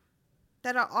people.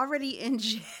 That are already in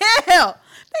jail.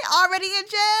 They already in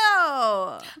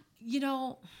jail.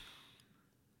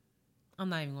 I'm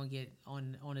not even gonna get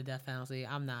on the death penalty.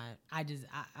 I'm not.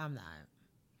 I'm not.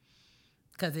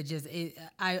 Because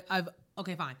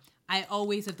okay, fine. I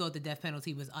always have thought the death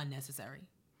penalty was unnecessary.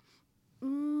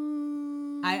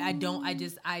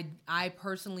 I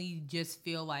personally just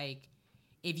feel like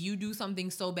if you do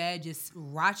something so bad, just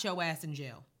rot your ass in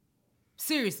jail.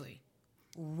 Seriously.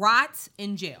 Rot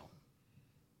in jail.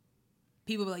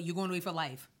 People be like, you're going away for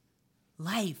life.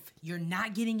 Life. You're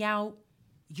not getting out.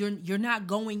 You're not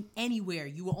going anywhere.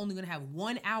 You are only going to have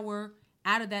 1 hour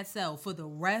out of that cell for the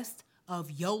rest of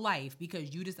your life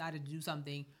because you decided to do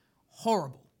something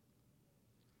horrible.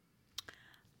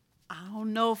 I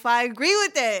don't know if I agree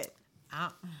with that.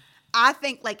 I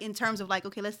think, like, in terms of, like,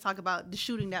 okay, let's talk about the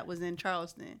shooting that was in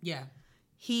Charleston. Yeah.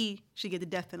 He should get the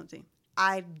death penalty.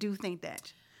 I do think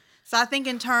that. So I think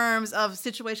in terms of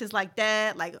situations like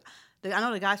that, like, I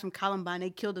know the guys from Columbine, they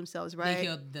killed themselves, right? They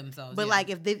killed themselves. But like,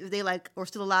 if they like are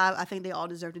still alive, I think they all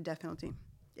deserve the death penalty.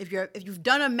 If you've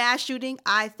done a mass shooting,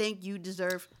 I think you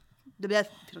deserve the death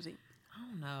penalty. I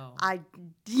don't know.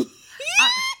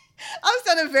 I'm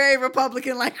sounding very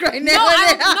Republican like right now.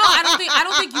 I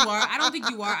don't think you are. I don't think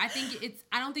you are.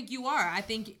 I don't think you are. I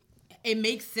think it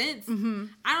makes sense. Mm-hmm.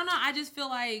 I don't know. I just feel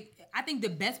like I think the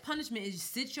best punishment is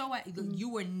sit your ass. You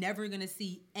were never gonna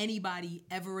see anybody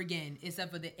ever again,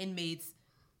 except for the inmates.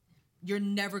 You're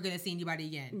never gonna see anybody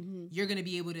again. Mm-hmm. You're gonna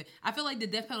be able to. I feel like the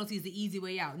death penalty is the easy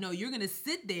way out. No, you're gonna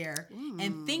sit there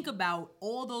and think about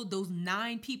all those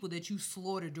 9 people that you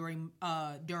slaughtered during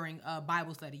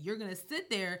Bible study. You're gonna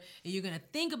sit there and you're gonna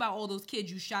think about all those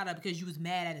kids you shot up because you was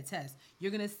mad at a test.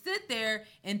 You're gonna sit there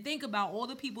and think about all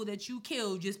the people that you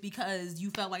killed just because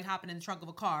you felt like hopping in the trunk of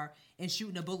a car and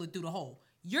shooting a bullet through the hole.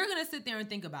 You're gonna sit there and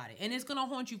think about it, and it's gonna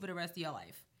haunt you for the rest of your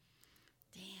life.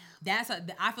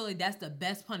 I feel like that's the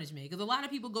best punishment because a lot of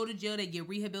people go to jail, they get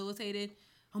rehabilitated.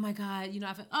 Oh my God,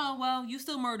 I feel, oh well, you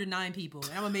still murdered 9 people,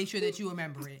 and I'm gonna make sure that you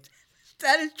remember it.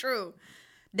 That is true.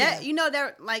 That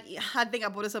that like I think I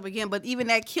brought this up again, but even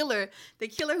that killer, the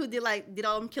killer who did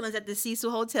all them killings at the Cecil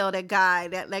Hotel, that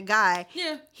guy,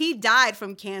 he died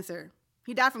from cancer.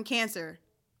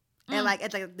 And like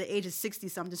at the age of 60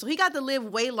 something, so he got to live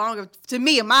way longer, to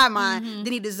me in my mind,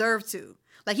 than he deserved to.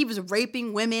 Like, he was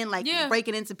raping women,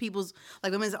 breaking into people's,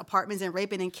 like, women's apartments and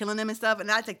raping and killing them and stuff. And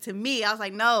I think, to me, I was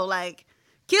like, no, like,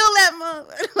 kill that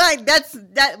mother. Like, that's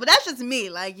just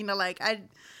me. Like,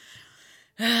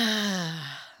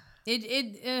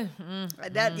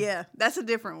 that's a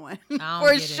different one.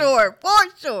 For sure.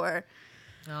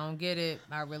 I don't get it.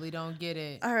 I really don't get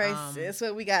it. All right, sis,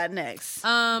 what we got next?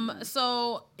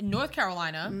 So, North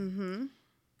Carolina. Mm-hmm.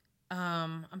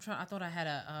 I thought I had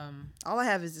a all I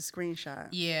have is the screenshot.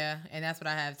 Yeah, and that's what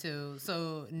I have too.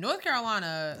 So North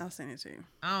Carolina, I'll send it to you.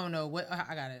 I don't know what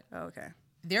I got it. Oh, okay.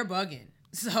 They're bugging.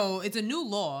 So it's a new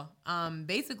law,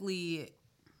 basically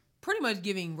pretty much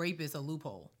giving rapists a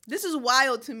loophole. This is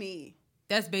wild to me.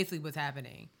 That's basically what's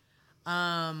happening.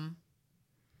 Yeah,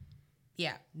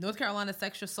 North Carolina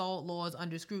sexual assault laws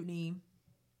under scrutiny.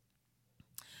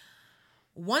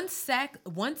 Once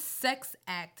sex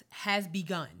act has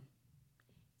begun,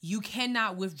 you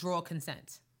cannot withdraw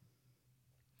consent.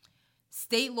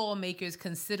 State lawmakers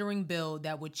considering bill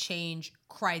that would change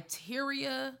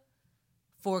criteria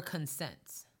for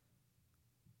consent.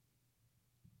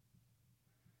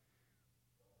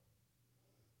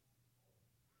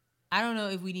 I don't know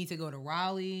if we need to go to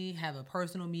Raleigh, have a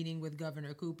personal meeting with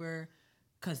Governor Cooper,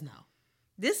 because no.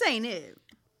 This ain't it.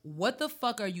 What the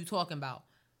fuck are you talking about?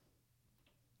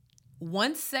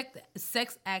 Once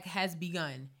sex act has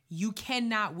begun, you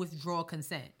cannot withdraw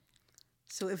consent.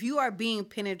 So if you are being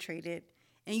penetrated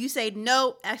and you say,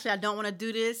 no, actually, I don't want to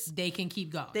do this. They can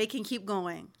keep going. They can keep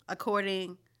going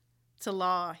according to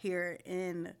law here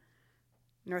in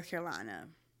North Carolina.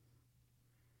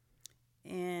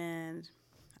 And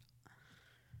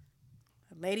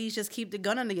ladies, just keep the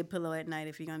gun under your pillow at night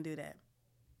if you're going to do that.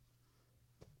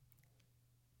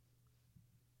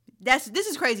 This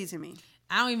is crazy to me.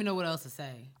 I don't even know what else to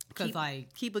say. Because,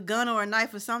 keep a gun or a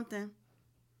knife or something.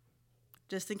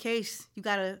 Just in case you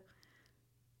got to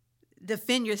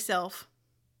defend yourself.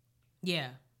 Yeah.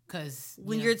 Because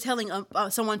when you're telling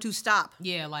someone to stop.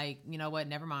 Yeah, like, you know what?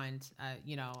 Never mind. I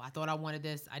thought I wanted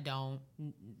this. I don't.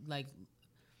 Like,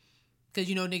 because,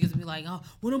 niggas be like, oh,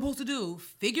 what am I supposed to do?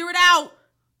 Figure it out.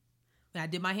 And I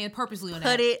did my hand purposely on that.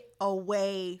 Put it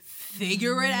away.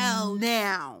 Figure it out.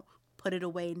 Now. Put it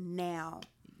away now.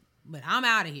 But I'm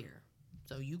out of here.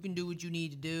 So you can do what you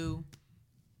need to do.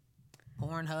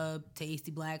 Pornhub,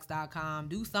 tastyblacks.com.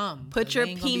 Do something. Put your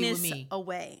penis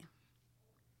away.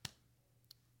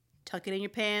 Tuck it in your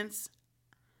pants.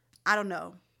 I don't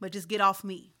know. But just get off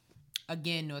me.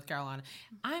 Again, North Carolina.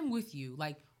 I'm with you.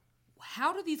 Like,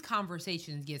 how do these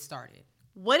conversations get started?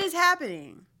 What is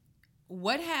happening?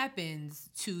 What happens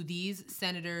to these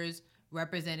senators,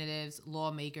 representatives,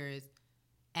 lawmakers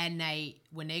at night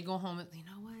when they go home and, you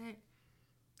know what?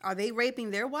 Are they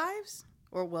raping their wives?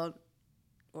 Or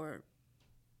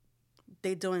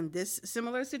they doing this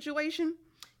similar situation?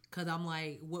 Because I'm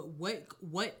like,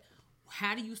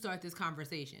 how do you start this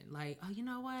conversation? Like, oh, you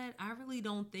know what? I really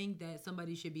don't think that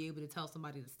somebody should be able to tell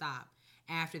somebody to stop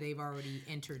after they've already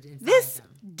entered inside This them.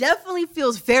 definitely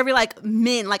feels very like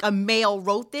men, like a male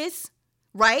wrote this,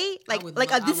 right? Like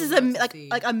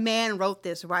a man wrote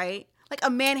this, right? Like a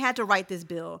man had to write this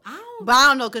bill. I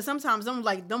don't know, because sometimes I'm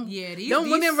like them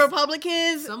women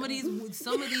Republicans. Some of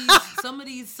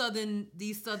these southern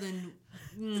these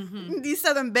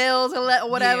southern bells or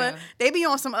whatever, they be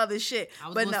on some other shit. I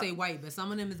was gonna say white, but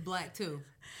some of them is black too.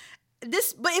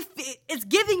 But it's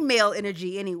giving male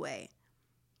energy anyway,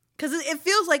 because it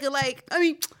feels like I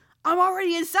mean, I'm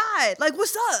already inside. Like,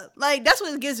 what's up? Like, that's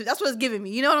what it gives me. That's what it's giving me.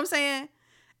 You know what I'm saying?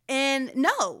 And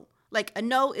no, like a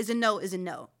no is a no is a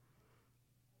no.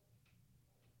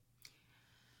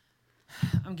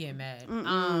 I'm getting mad.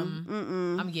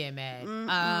 I'm getting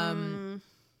mad.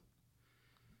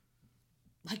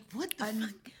 Like, what the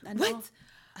fuck? What?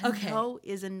 Okay. A no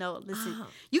is a no. Listen,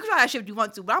 you can try that shit if you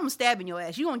want to, but I'm gonna stab in your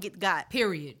ass. You gonna get got.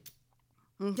 Period.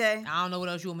 Okay. I don't know what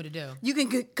else you want me to do. You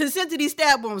can consent to these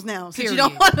stab wounds now, since you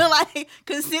don't want to like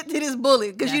consent to this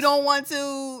bullet because you don't want to.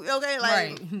 Okay, like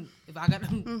right. If I got,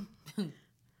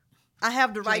 I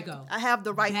have the right. Draco. I have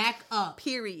the right. Back up.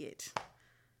 Period.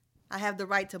 I have the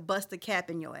right to bust a cap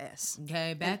in your ass.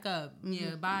 Okay, back up.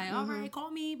 Yeah, bye. All right,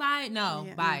 call me. Bye. No,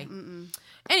 yeah, bye.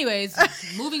 Anyways,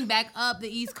 moving back up the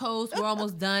East Coast, we're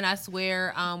almost done. I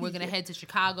swear. We're gonna head to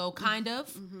Chicago, kind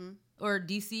of, or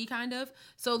DC, kind of.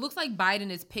 So it looks like Biden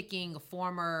is picking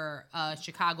former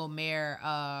Chicago Mayor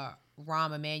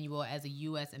Rahm Emanuel as a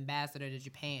U.S. ambassador to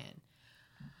Japan,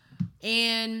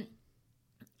 and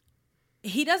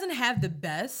he doesn't have the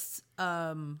best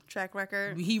track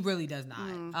record. He really does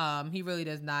not. He really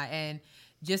does not. And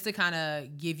just to kind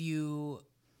of give you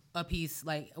a piece,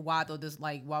 like why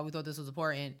we thought this was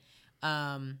important.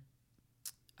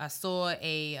 I saw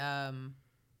a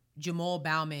Jamal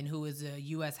Bowman, who is a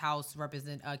U.S. House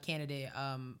candidate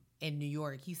in New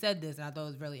York. He said this, and I thought it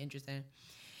was really interesting.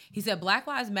 He said, Black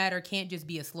Lives Matter can't just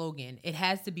be a slogan. It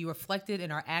has to be reflected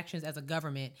in our actions as a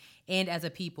government and as a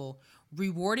people.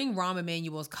 Rewarding Rahm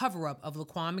Emanuel's cover-up of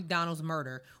Laquan McDonald's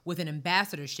murder with an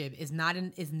ambassadorship is not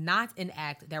an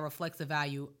act that reflects the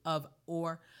value of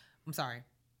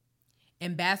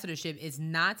Ambassadorship is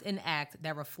not an act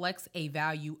that reflects a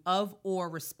value of or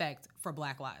respect for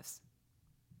Black lives.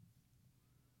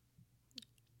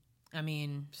 I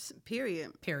mean,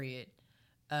 period.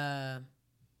 I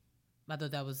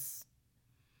thought that was,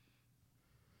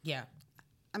 yeah.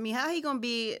 I mean, how he gonna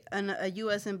be a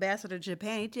U.S. ambassador to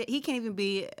Japan? He can't even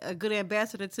be a good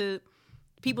ambassador to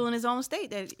people in his own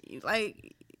state. That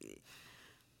like,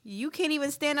 you can't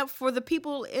even stand up for the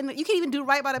people, you can't even do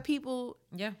right by the people.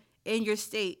 Yeah. In your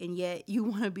state, and yet you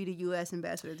want to be the U.S.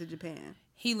 ambassador to Japan.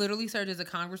 He literally served as a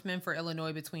congressman for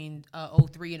Illinois between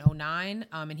 2003 and 2009,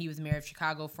 and he was mayor of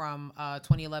Chicago from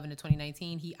 2011 to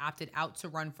 2019. He opted out to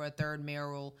run for a third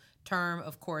mayoral term,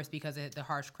 of course, because of the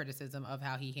harsh criticism of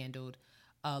how he handled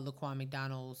Laquan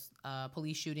McDonald's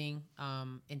police shooting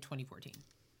in 2014.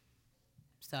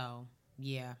 So,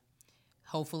 yeah.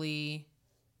 Hopefully,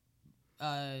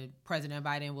 President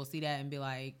Biden will see that and be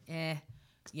like,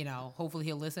 hopefully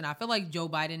he'll listen. I feel like Joe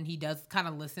Biden, he does kind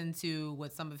of listen to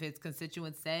what some of his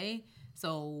constituents say.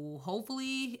 So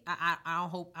hopefully, I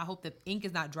hope the ink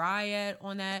is not dry yet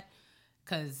on that,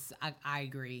 because I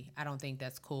agree. I don't think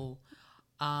that's cool.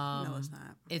 No, it's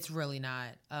not. It's really not.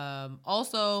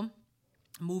 Also,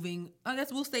 moving,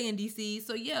 we'll stay in DC.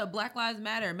 So yeah, Black Lives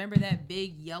Matter. Remember that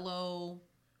big yellow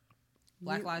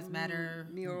Black Lives Matter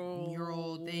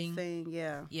mural thing?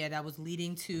 Yeah. Yeah, that was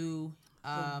leading to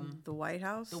the White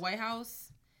House. The White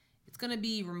House. It's gonna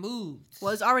be removed.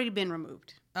 Well, it's already been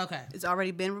removed. Okay. It's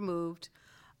already been removed.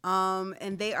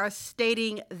 And they are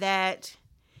stating that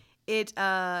it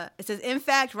says, in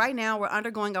fact, right now we're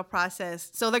undergoing a process.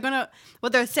 So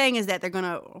what they're saying is that they're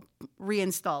gonna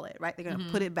reinstall it, right? They're gonna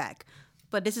put it back.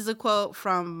 But this is a quote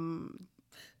from.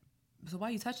 So why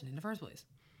are you touching it in the first place?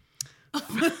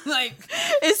 Like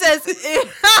it says.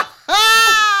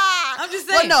 I'm just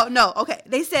saying. Well, no. Okay,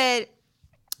 they said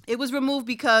it was removed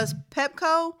because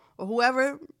Pepco or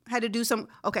whoever had to do some.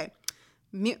 Okay,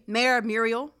 Mayor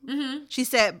Muriel. She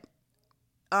said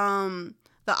the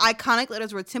iconic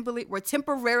letters were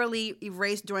temporarily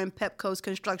erased during Pepco's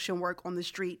construction work on the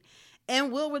street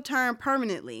and will return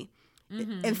permanently.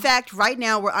 In fact, right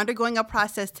now we're undergoing a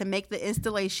process to make the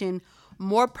installation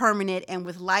more permanent and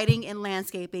with lighting and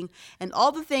landscaping and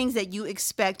all the things that you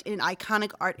expect in an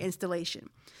iconic art installation.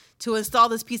 To install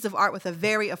this piece of art with a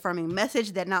very affirming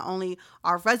message that not only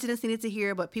our residents needed to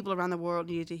hear, but people around the world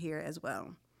needed to hear as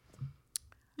well.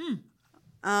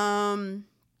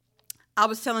 I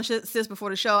was telling sis before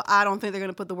the show, I don't think they're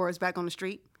going to put the words back on the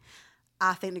street.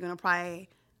 I think they're going to probably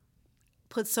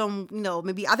put some,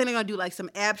 maybe, I think they're going to do like some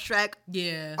abstract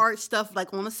art stuff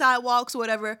like on the sidewalks or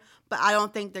whatever. But I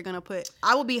don't think they're going to put,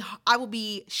 I will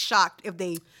be shocked if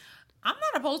they. I'm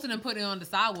not opposed to them putting it on the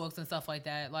sidewalks and stuff like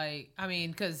that. Like, I mean,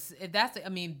 because if that's,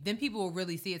 then people will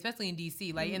really see it, especially in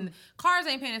DC. Like, and cars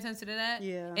ain't paying attention to that.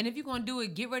 Yeah. And if you're going to do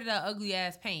it, get rid of that ugly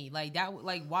ass paint. Like, that,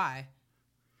 like, why?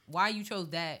 Why you chose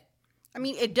that? I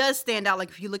mean, it does stand out. Like,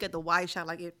 if you look at the wide shot,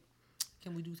 like it.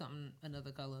 Can we do something,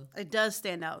 another color? It does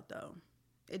stand out, though.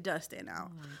 It does stand out.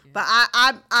 But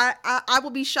I will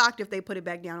be shocked if they put it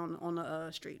back down on the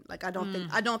street. Like, I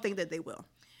don't think that they will.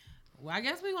 Well, I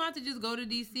guess we're going to have to just go to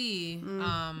DC.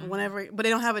 Whenever, but they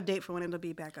don't have a date for when it'll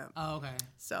be back up. Oh, okay.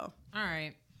 So. All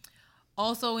right.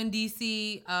 Also in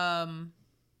DC,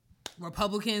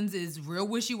 Republicans is real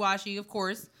wishy-washy, of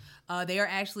course. They are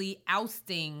actually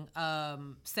ousting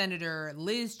Senator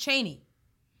Liz Cheney,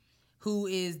 who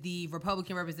is the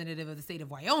Republican representative of the state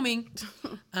of Wyoming.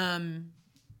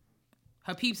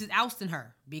 Her peeps is ousting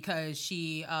her because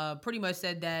she pretty much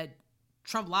said that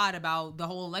Trump lied about the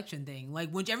whole election thing, like,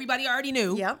 which everybody already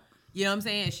knew. Yep. You know what I'm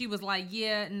saying? She was like,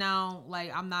 yeah, no,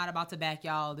 like, I'm not about to back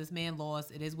y'all. This man lost.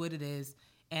 It is what it is.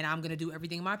 And I'm going to do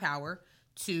everything in my power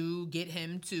to get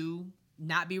him to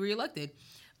not be reelected.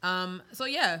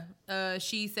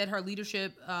 She said her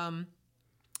leadership,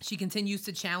 she continues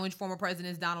to challenge former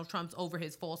President Donald Trump over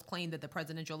his false claim that the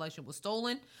presidential election was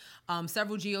stolen.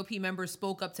 Several GOP members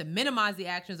spoke up to minimize the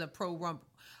actions of pro-Trump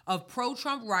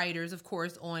rioters, of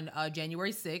course, on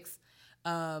January 6th.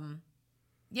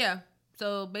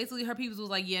 So basically her people was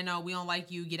like, yeah, no, we don't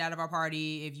like you. Get out of our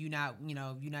party if you're not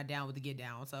down with the get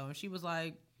down. So she was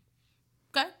like,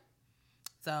 okay.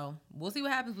 So we'll see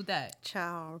what happens with that.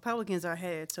 Child, Republicans are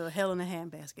headed to hell in a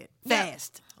handbasket.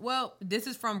 Fast. Yeah. Well, this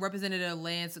is from Representative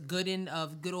Lance Gooden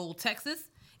of good old Texas.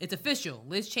 It's official.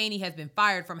 Liz Cheney has been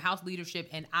fired from House leadership,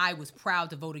 and I was proud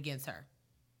to vote against her.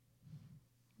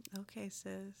 Okay,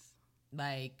 sis.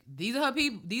 Like, these are her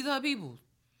people. These are her people.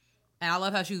 And I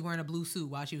love how she was wearing a blue suit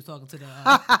while she was talking to the.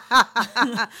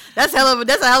 That's a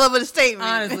hell of a statement.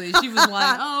 Honestly, she was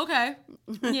like, "Oh, okay,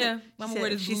 yeah, I'm gonna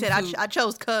wear this." She blue said, suit. "I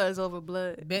chose cuz over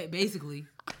blood." Basically.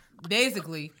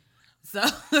 So,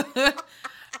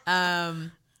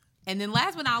 and then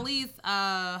last but not least,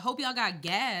 hope y'all got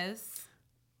gas.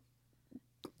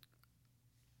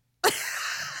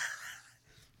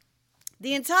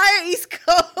 The entire East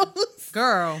Coast,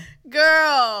 girl.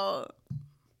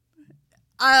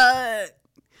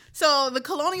 So the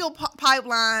Colonial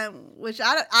Pipeline, which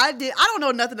I don't know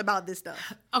nothing about this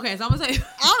stuff. Okay, so I'm gonna say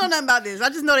I don't know nothing about this. I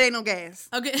just know there ain't no gas.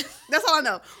 Okay, that's all I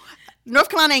know. North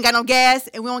Carolina ain't got no gas,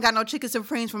 and we don't got no chicken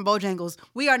supremes from Bojangles.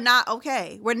 We are not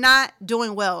okay. We're not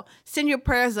doing well. Send your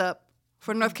prayers up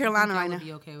for North Carolina right now. Y'all would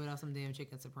be okay without some damn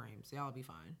chicken supremes. Y'all will be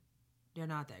fine. They're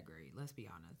not that great. Let's be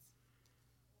honest.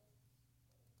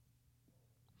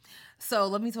 So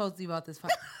let me talk to you about this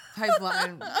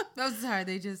pipeline. I'm sorry,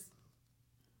 That's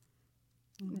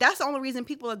the only reason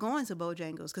people are going to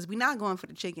Bojangles, because we're not going for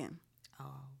the chicken.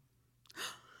 Oh.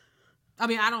 I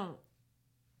mean, I don't.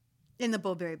 And the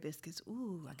Bo-Berry biscuits.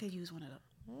 Ooh, I could use one of them.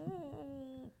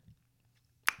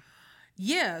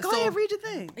 Yeah. Go ahead, read your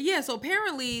thing. Yeah, so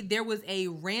apparently there was a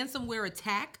ransomware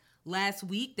attack last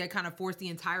week that kind of forced the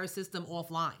entire system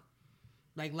offline.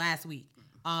 Like last week.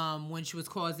 When she was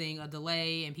causing a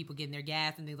delay and people getting their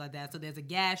gas and things like that. So there's a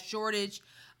gas shortage.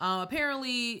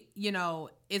 Apparently,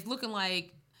 it's looking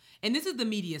like, and this is the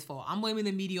media's fault. I'm blaming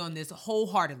the media on this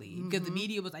wholeheartedly because the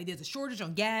media was like, there's a shortage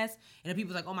on gas. And the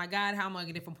people's like, oh my God, how am I going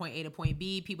to get from point A to point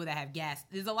B? People that have gas.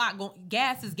 There's a lot going,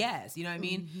 gas is gas. You know what I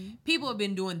mean? People have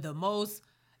been doing the most.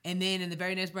 And then in the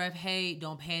very next breath, hey,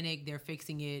 don't panic. They're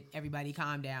fixing it. Everybody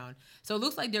calm down. So it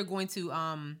looks like they're going to,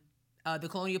 the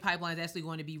Colonial Pipeline is actually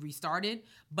going to be restarted,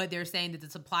 but they're saying that the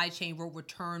supply chain will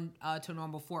return to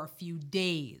normal for a few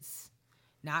days,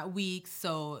 not weeks.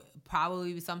 So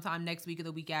probably sometime next week or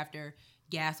the week after,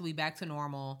 gas will be back to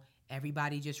normal.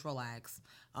 Everybody just relax.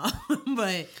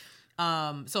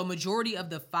 So majority of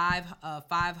the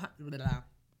 500.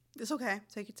 It's okay.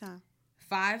 Take your time.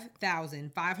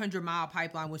 5,500 mile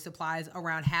pipeline, which supplies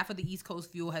around half of the East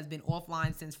Coast fuel, has been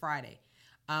offline since Friday.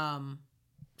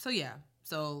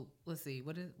 So let's see.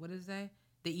 What does it say?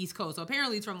 The East Coast. So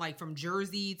apparently it's from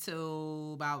Jersey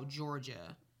to about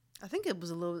Georgia. I think it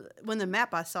was a little, when the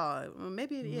map I saw,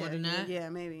 maybe more than that. Yeah,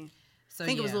 maybe. So I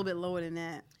think it was a little bit lower than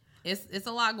that. It's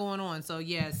a lot going on. So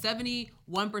yeah, 71%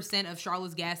 of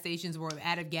Charlotte's gas stations were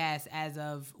out of gas as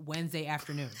of Wednesday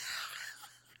afternoon.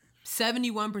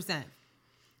 71%.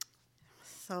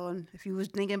 So if you was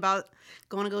thinking about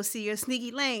going to go see your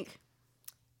sneaky link,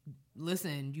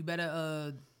 listen, you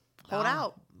better Hold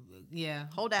out. Yeah,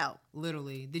 Hold out.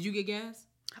 literally. Did you get gas?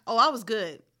 Oh, I was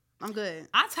good. I'm good.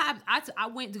 I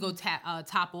went to go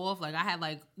top off. Like I had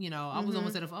like I was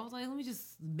almost at I was like, let me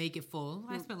just make it full.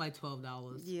 I spent like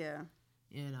 $12. Yeah.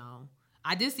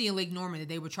 I did see in Lake Norman that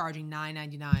they were charging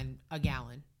 $9.99 a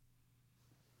gallon.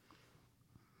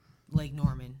 Lake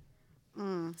Norman.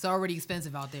 It's already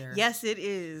expensive out there. Yes, it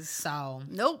is. So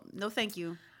Nope. No, thank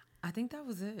you. I think that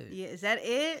was it. Yeah. Is that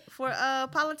it for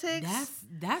politics?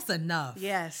 That's enough.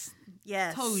 Yes.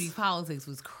 Yes. Told you politics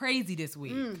was crazy this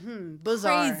week.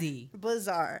 Bizarre. Crazy.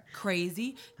 Bizarre.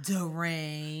 Crazy.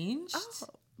 Deranged. Oh.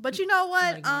 But you know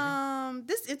what?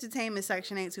 This entertainment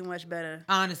section ain't too much better.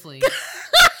 Honestly.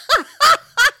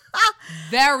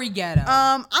 Very ghetto.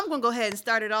 I'm gonna go ahead and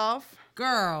start it off.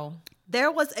 Girl.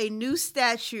 There was a new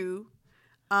statue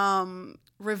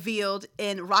revealed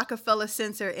in Rockefeller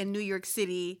Center in New York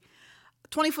City.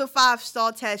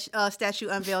 20-foot-5 statue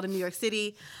unveiled in New York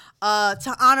City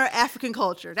to honor African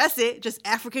culture. That's it, just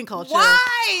African culture.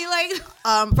 Why?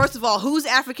 Like, first of all, who's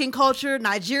African culture?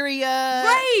 Nigeria,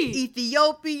 right?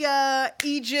 Ethiopia,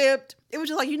 Egypt. It was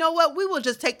just like, you know what? We will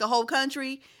just take the whole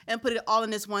country and put it all in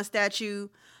this one statue.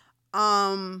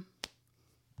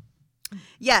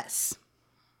 Yes.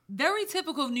 Very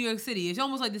typical of New York City. It's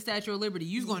almost like the Statue of Liberty.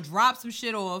 You're going to drop some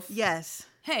shit off. Yes.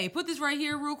 Hey, put this right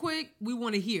here real quick. We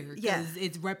want to hear because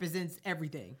it represents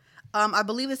everything. I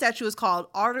believe the statue is called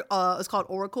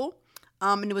Oracle,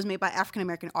 and it was made by African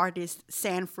American artist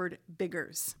Sanford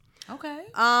Biggers. Okay.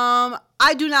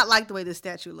 I do not like the way this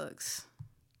statue looks.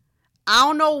 I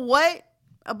don't know what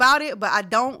about it, but I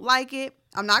don't like it.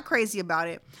 I'm not crazy about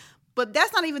it. But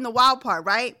that's not even the wild part,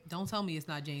 right? Don't tell me it's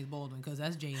not James Baldwin, because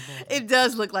that's James Baldwin. It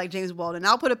does look like James Baldwin.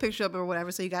 I'll put a picture up or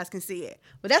whatever so you guys can see it.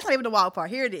 But that's not even the wild part.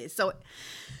 Here it is. So,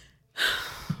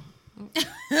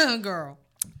 girl.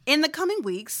 In the coming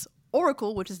weeks,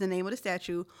 Oracle, which is the name of the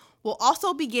statue, will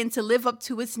also begin to live up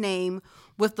to its name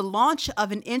with the launch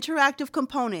of an interactive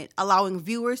component allowing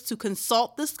viewers to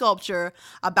consult the sculpture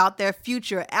about their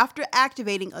future after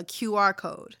activating a QR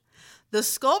code. The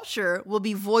sculpture will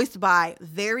be voiced by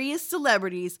various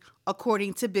celebrities,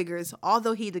 according to Biggers,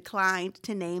 although he declined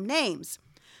to name names.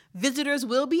 Visitors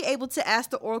will be able to ask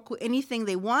the Oracle anything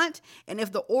they want, and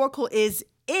if the Oracle is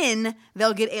in,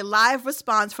 they'll get a live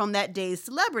response from that day's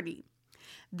celebrity.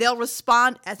 They'll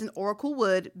respond as an Oracle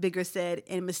would, Biggers said,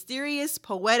 in mysterious,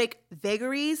 poetic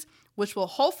vagaries, which will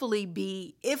hopefully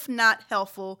be, if not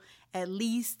helpful, at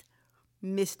least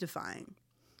mystifying.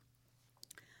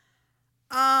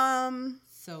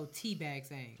 So teabag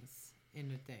sayings in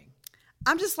the thing.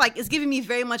 I'm just like, it's giving me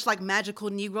very much like magical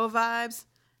Negro vibes,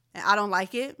 and I don't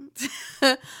like it.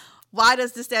 Why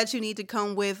does the statue need to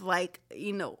come with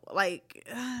No,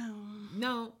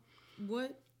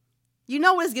 what? You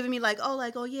know what it's giving me? Blacks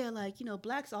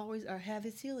always have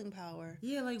his healing power.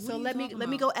 Yeah, like, what so are you let talking me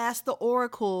about? go ask the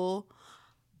Oracle.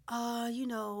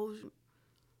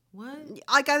 What?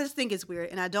 I just think it's weird,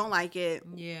 and I don't like it.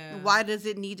 Yeah. Why does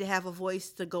it need to have a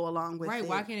voice to go along with it? Right,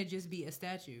 why can't it just be a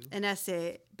statue? And that's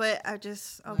it. But I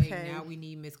just, okay. Like, now we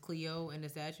need Miss Cleo in the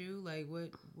statue? Like,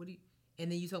 what do you... And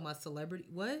then you talking about celebrity...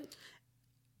 What?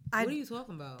 What are you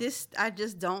talking about? I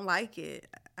just don't like it.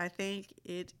 I think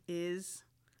it is...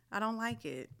 I don't like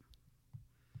it.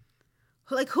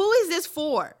 Like, who is this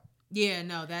for? Yeah,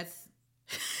 no, that's...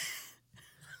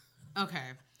 Okay.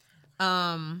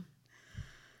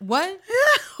 What?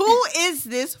 Who is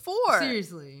this for?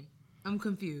 Seriously. I'm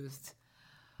confused.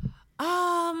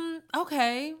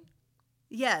 Okay.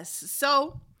 Yes.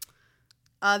 So,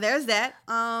 there's that.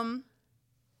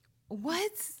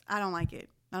 What? I don't like it.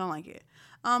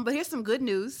 But here's some good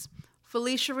news.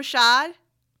 Felicia Rashad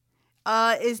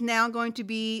is now going to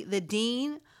be the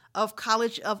Dean of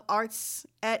College of Arts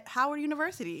at Howard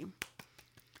University.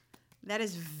 That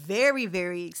is very,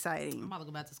 very exciting. I'm about to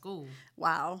go back to school.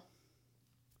 Wow.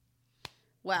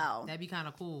 That'd be kind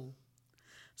of cool.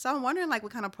 So I'm wondering,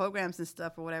 what kind of programs and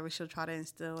stuff or whatever she'll try to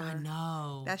instill. I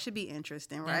know. That should be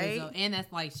interesting, right? And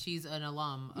that's she's an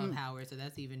alum of Howard, so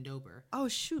that's even doper. Oh,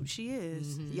 shoot, she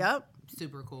is. Mm-hmm. Yep.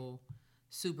 Super cool.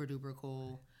 Super duper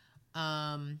cool.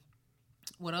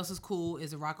 What else is cool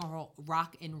is the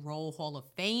Rock and Roll Hall of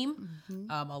Fame.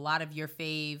 Mm-hmm. A lot of your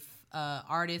fave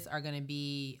artists are going to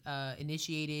be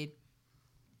initiated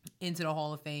into the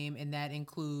Hall of Fame, and that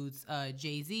includes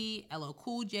Jay-Z, LL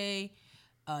Cool J,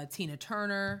 Tina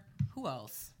Turner. Who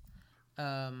else?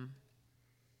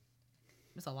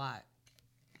 It's a lot.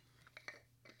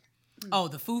 Oh,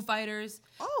 the Foo Fighters.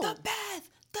 Oh. The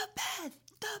best.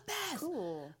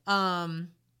 Cool.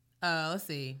 Let's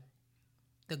see.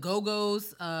 The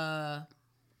Go-Go's,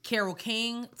 Carole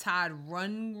King, Todd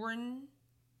Rundgren.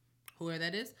 whoever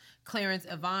that is. Clarence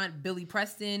Avant, Billy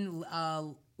Preston,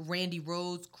 Randy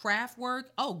Rhoads, Kraftwerk.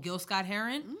 Oh, Gil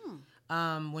Scott-Heron,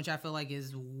 which I feel like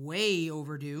is way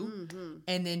overdue. Mm-hmm.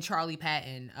 And then Charlie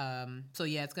Patton. So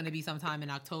yeah, it's gonna be sometime in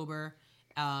October,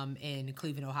 in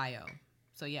Cleveland, Ohio.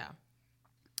 So yeah.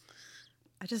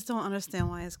 I just don't understand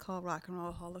why it's called Rock and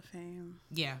Roll Hall of Fame.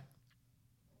 Yeah.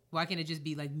 Why can't it just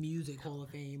be like Music Hall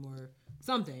of Fame or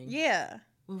something? Yeah.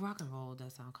 Well, rock and roll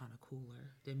does sound kind of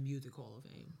cooler than Music Hall of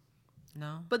Fame.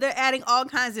 No? But they're adding all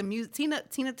kinds of music.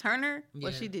 Tina Turner? Yeah.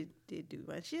 Well, she did do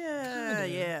much. Yeah,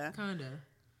 yeah. Kinda.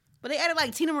 But they added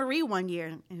like Tina Marie one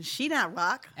year, and she not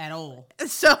rock. At all.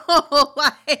 So,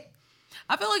 like...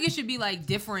 I feel like it should be like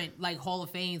different like Hall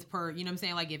of Fames per, you know what I'm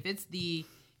saying? Like if it's the,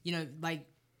 you know, like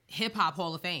Hip Hop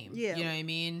Hall of Fame. Yeah. You know what I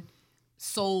mean?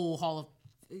 Soul Hall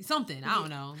of something. I don't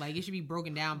know. Like it should be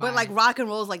broken down by. But like rock and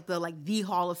roll is like the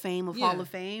Hall of Fame of Yeah. Hall of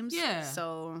Fames. Yeah.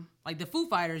 So like the Foo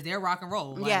Fighters, they're rock and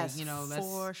roll. Like, yes, you know, that's,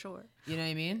 for sure. You know what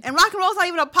I mean? And rock and roll's not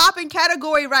even a popping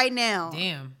category right now.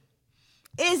 Damn.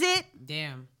 Is it?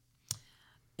 Damn.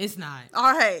 It's not.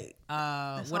 All right.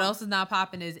 What else is not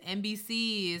popping is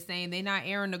NBC is saying they're not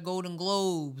airing the Golden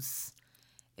Globes.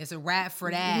 It's a wrap for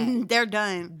that. They're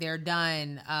done. They're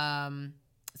done.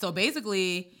 So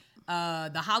basically,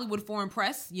 the Hollywood Foreign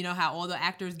Press, you know how all the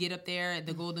actors get up there at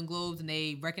the Golden Globes and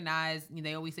they recognize, you know,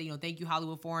 they always say, you know, thank you,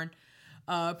 Hollywood Foreign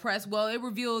Press. Well, it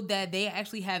revealed that they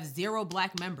actually have 0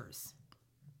 black members.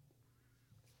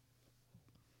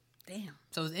 Damn.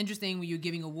 So it's interesting when you're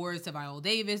giving awards to Viola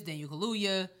Davis, Daniel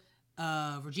Kaluuya,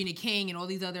 Regina King, and all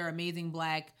these other amazing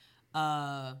black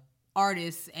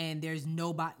artists, and there's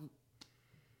nobody.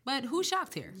 But who's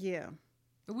shocked here? Yeah.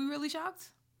 Are we really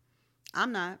shocked?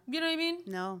 I'm not. You know what I mean?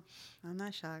 No, I'm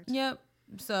not shocked. Yep.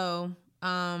 So,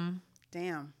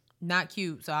 Damn. not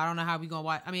cute. So I don't know how we gonna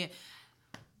watch. I mean,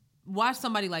 watch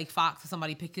somebody like Fox or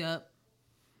somebody pick it up.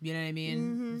 You know what I mean?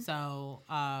 Mm-hmm. So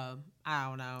I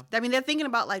don't know. I mean, they're thinking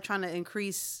about like trying to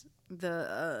increase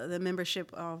the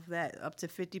membership of that up to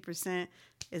 50%.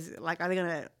 Is like, are they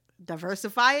gonna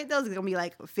diversify it though? Is it gonna be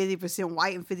like 50%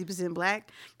 white and 50%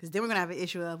 black? Because then we're gonna have an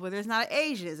issue of there's not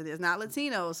Asians and there's not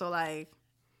Latinos. So like,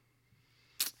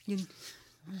 yo,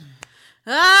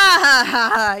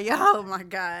 my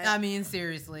God. I mean,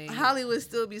 seriously. Hollywood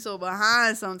still be so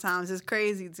behind sometimes. It's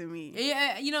crazy to me.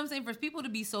 Yeah, you know what I'm saying? For people to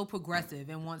be so progressive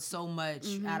and want so much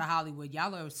out of Hollywood,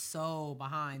 y'all are so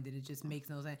behind that it just makes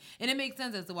no sense. And it makes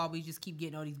sense as to why we just keep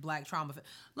getting all these black trauma.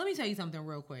 Let me tell you something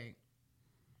real quick.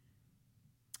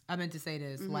 I meant to say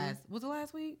this was it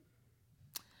last week?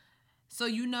 So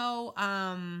you know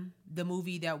the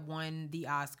movie that won the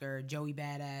Oscar, Joey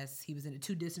Badass. He was in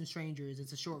Two Distant Strangers.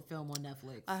 It's a short film on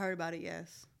Netflix. I heard about it,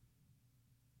 yes.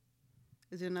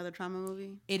 Is it another trauma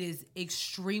movie? It is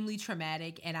extremely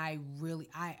traumatic, and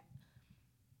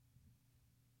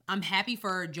I'm happy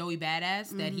for Joey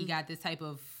Badass that he got this type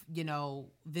of, you know,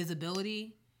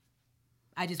 visibility.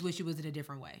 I just wish it was in a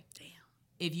different way. Damn.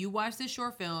 If you watch this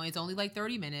short film, it's only like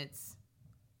 30 minutes.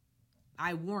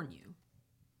 I warn you.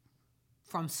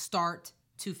 From start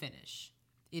to finish,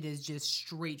 it is just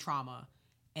straight trauma,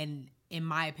 and in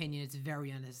my opinion, it's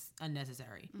very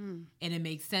unnecessary. And it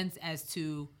makes sense as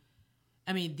to,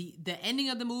 I mean, the ending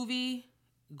of the movie,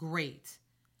 great.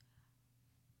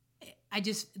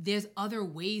 There's other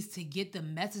ways to get the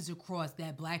message across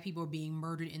that black people are being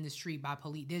murdered in the street by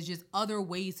police. There's just other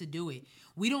ways to do it.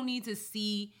 We don't need to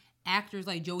see actors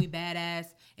like Joey Badass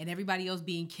and everybody else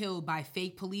being killed by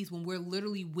fake police when we're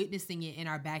literally witnessing it in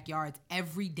our backyards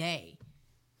every day.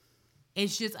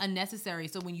 It's just unnecessary.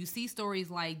 So when you see stories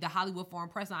like the Hollywood Foreign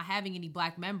Press not having any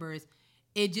black members,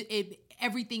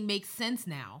 everything makes sense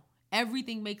now.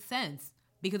 Everything makes sense.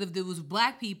 Because if there was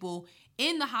black people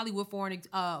in the Hollywood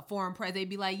Foreign Press, they'd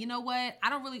be like, you know what?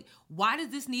 Why does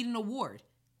this need an award?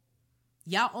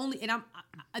 Y'all only, and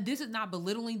this is not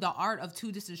belittling the art of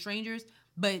Two Distant Strangers,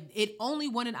 but it only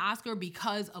won an Oscar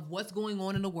because of what's going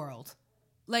on in the world.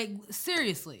 Like,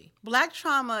 seriously. Black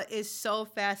trauma is so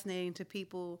fascinating to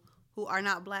people who are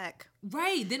not black.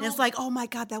 Right. Then it's like, oh my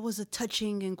God, that was a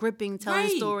touching and gripping telling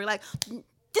story. Like,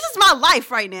 this is my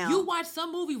life right now. You watch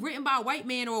some movie written by a white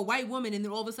man or a white woman, and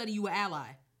then all of a sudden you an ally.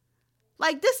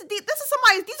 Like, this is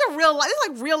somebody. These are real life. This is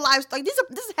like real life. Like, this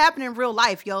is happening in real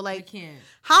life, yo. Like, I can't.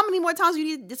 How many more times do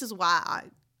you need? This is why I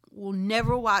will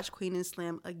never watch Queen and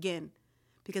Slim again,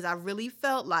 because I really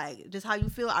felt like, just how you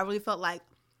feel. I really felt like,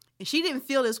 and she didn't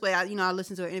feel this way. I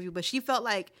listened to her interview, but she felt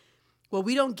like, well,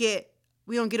 we don't get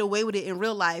away with it in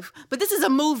real life, but this is a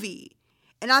movie,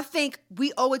 and I think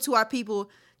we owe it to our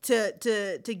people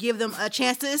to give them a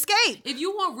chance to escape. If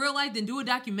you want real life, then do a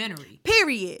documentary.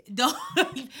 Period.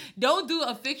 Don't do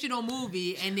a fictional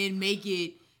movie and then make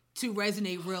it to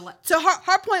resonate real life. So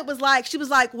her point was like, she was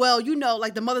like, well, you know,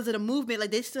 like the mothers of the movement,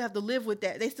 like they still have to live with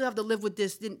that. They still have to live with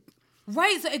this.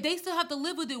 Right. So if they still have to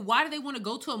live with it, why do they want to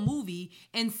go to a movie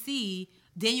and see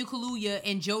Daniel Kaluuya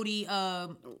and Jodie,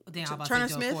 I'm about Turner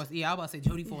to say Smith? Foster. Yeah, I'm about to say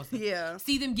Jodie Foster. Yeah.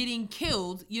 See them getting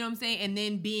killed, you know what I'm saying? And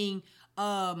then being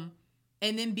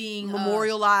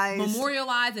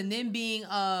memorialized and then being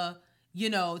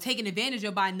taken advantage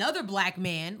of by another black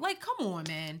man. Like, come on,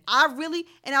 man.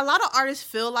 And a lot of artists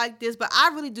feel like this, but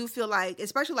I really do feel like,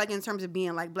 especially like in terms of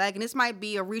being like black, and this might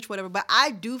be a reach, whatever, but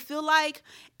I do feel like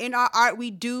in our art, we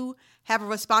do have a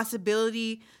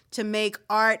responsibility to make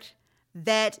art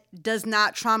that does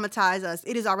not traumatize us.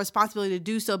 It is our responsibility to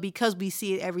do so because we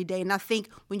see it every day. And I think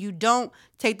when you don't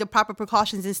take the proper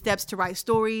precautions and steps to write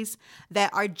stories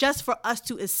that are just for us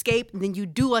to escape, then you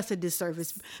do us a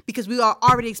disservice because we are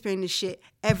already experiencing this shit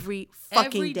every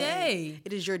fucking day.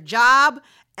 It is your job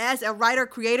as a writer,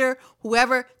 creator,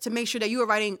 whoever, to make sure that you are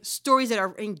writing stories that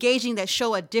are engaging, that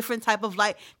show a different type of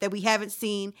light that we haven't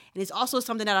seen. And it's also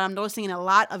something that I'm noticing in a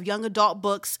lot of young adult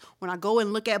books. When I go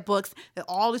and look at books, that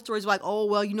all the stories are like, oh,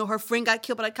 well, you know, her friend got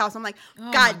killed by the cops. I'm like,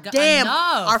 God damn,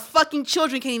 our fucking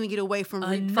children can't even get away from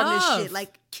this shit.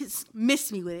 Like, kids,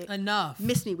 miss me with it.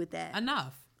 Miss me with that.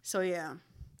 Enough. So, yeah.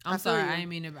 I'm sorry. I ain't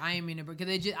mean to, because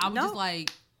I was just like,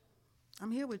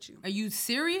 I'm here with you. Are you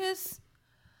serious?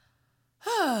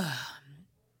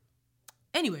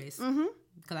 Anyways,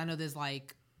 because I know there's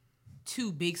like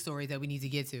 2 big stories that we need to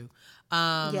get to.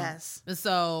 Yes.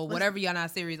 So whatever y'all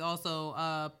not serious.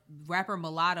 Also, rapper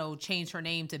Mulatto changed her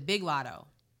name to Big Lotto.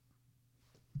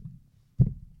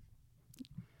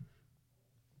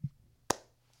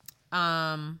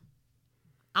 I'm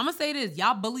gonna say this: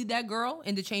 y'all bullied that girl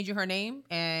into changing her name,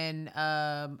 and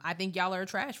I think y'all are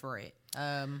trash for it.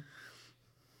 I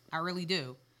really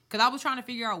do. Because I was trying to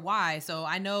figure out why. So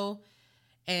I know,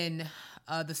 and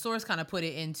the source kind of put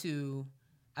it into,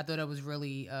 I thought it was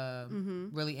really,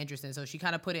 really interesting. So she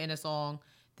kind of put it in a song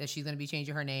that she's going to be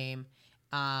changing her name.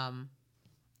 And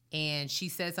she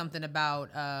said something about,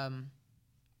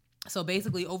 so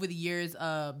basically over the years,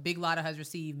 Big Lotto has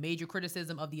received major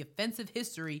criticism of the offensive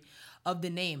history of the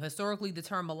name. Historically, the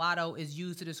term mulatto is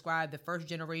used to describe the first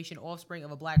generation offspring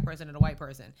of a black person and a white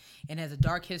person, and has a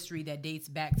dark history that dates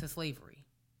back to slavery.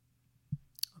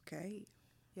 Okay.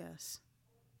 Yes.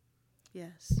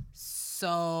 So,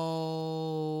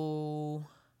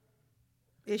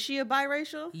 is she a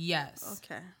biracial? Yes.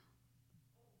 Okay.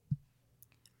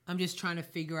 I'm just trying to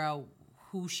figure out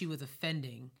who she was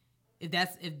offending. If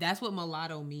that's what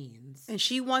mulatto means. And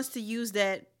she wants to use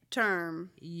that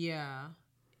term. Yeah.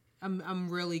 I'm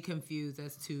really confused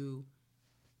as to,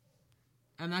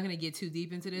 I'm not going to get too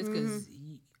deep into this because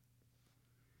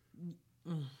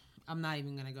I'm not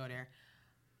even going to go there.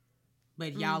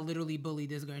 But y'all literally bullied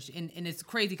this girl. And it's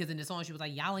crazy because in the song she was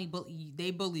like, y'all ain't they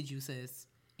bullied you, sis.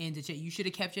 And you should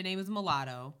have kept your name as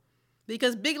Mulatto.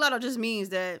 Because Big Lotto just means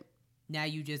that. Now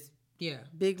you just,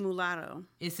 Big Mulatto.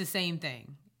 It's the same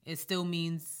thing. It still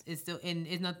means, and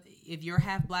it's not, if you're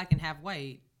half black and half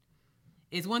white,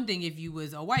 it's one thing if you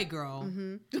was a white girl.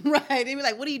 Mm-hmm. Right. They'd be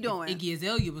like, what are you doing? Iggy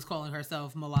Azalea was calling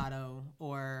herself Mulatto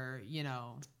or,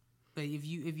 But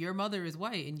if your mother is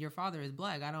white and your father is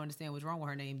black, I don't understand what's wrong with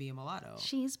her name being Mulatto.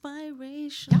 She's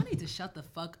biracial. Y'all need to shut the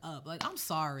fuck up. Like, I'm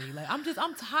sorry. Like, I'm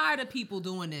tired of people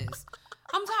doing this.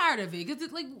 I'm tired of it. Because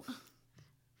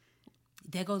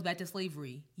that goes back to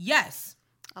slavery. Yes.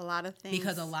 A lot of things.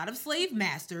 Because a lot of slave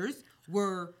masters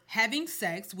were having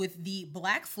sex with the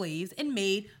black slaves and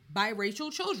made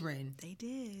biracial children. They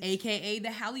did. AKA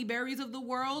the Halle Berrys of the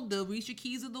world, the Alicia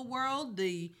Keys of the world,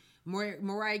 the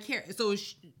Mariah Carey. So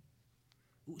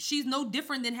she's no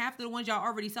different than half of the ones y'all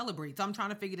already celebrate. So I'm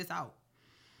trying to figure this out.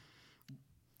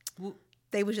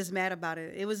 They was just mad about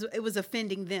it. It was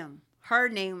offending them. Her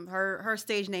name, her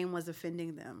stage name was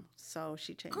offending them. So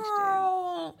she changed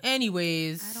it.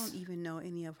 Anyways. I don't even know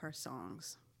any of her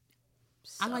songs.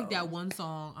 So. I like that one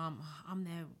song. I'm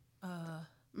that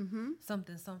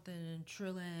something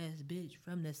trill ass bitch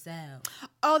from the South.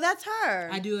 Oh, that's her.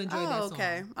 I do enjoy that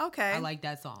song. Okay. I like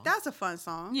that song. That's a fun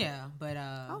song. Yeah, but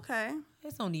okay.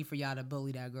 There's no need for y'all to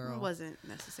bully that girl. It wasn't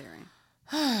necessary.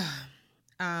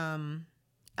 Ellen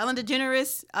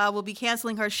DeGeneres will be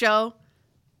canceling her show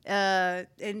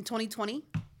in 2020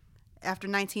 after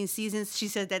 19 seasons. She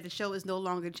said that the show is no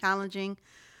longer challenging,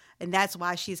 and that's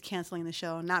why she's canceling the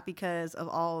show, not because of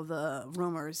all the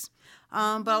rumors.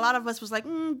 But a lot of us was like,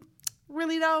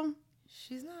 really though?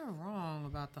 She's not wrong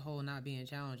about the whole not being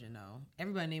challenging though.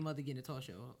 Everybody named Mother getting a talk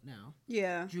show now.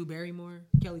 Yeah. Drew Barrymore,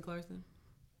 Kelly Clarkson.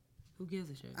 Who gives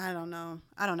a shit? I don't know.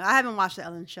 I haven't watched the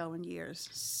Ellen show in years,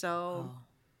 so.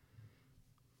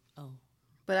 Oh.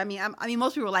 But I mean,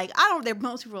 most people are like,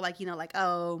 most people are like, like,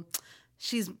 oh,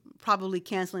 she's probably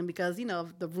canceling because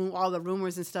all the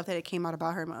rumors and stuff that it came out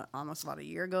about her almost about a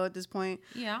year ago at this point.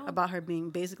 Yeah. About her being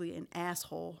basically an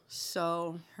asshole.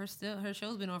 So her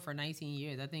show's been on for 19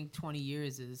 years. I think 20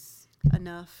 years is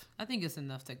enough. I think it's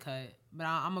enough to cut. But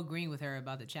I'm agreeing with her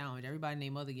about the challenge. Everybody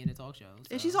named Mother getting a talk show. So.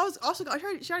 And she's also I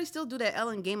heard she already still do that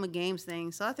Ellen Game of Games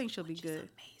thing. So I think she'll be good.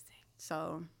 Amazing.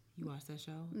 So. You watch that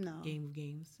show? No. Game of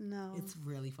Games? No. It's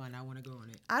really fun. I want to go on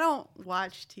it. I don't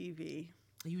watch TV.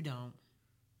 You don't.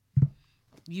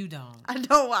 You don't. I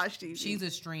don't watch TV. She's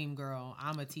a stream girl.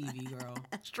 I'm a TV girl.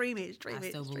 Stream it. I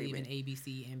still believe in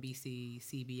ABC, NBC,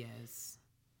 CBS.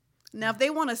 Now, if they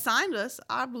want to sign us,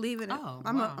 I believe in it. Oh,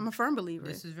 I'm a firm believer.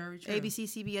 This is very true. ABC,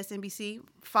 CBS, NBC,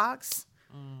 Fox,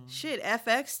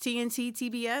 FX, TNT,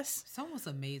 TBS. It's almost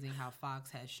amazing how Fox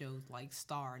has shows like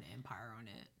Star and Empire on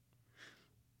it.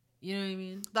 You know what I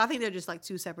mean? I think they're just like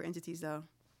two separate entities, though.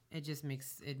 It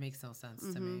makes no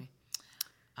sense to me.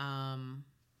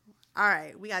 All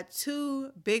right, we got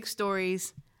two big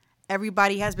stories.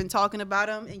 Everybody has been talking about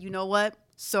them, and you know what?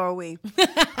 So are we.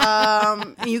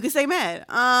 And you can say mad.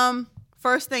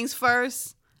 First things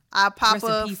first. Rest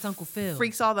in peace, Uncle Phil.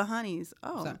 Freaks all the honeys.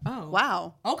 Oh,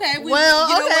 wow. Okay.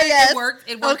 Yes. It worked.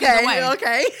 It worked okay, either way.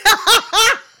 Okay.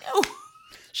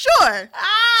 Sure.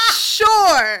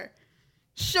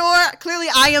 Clearly,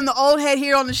 I am the old head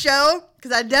here on the show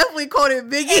because I definitely quoted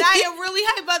Biggie. And I am really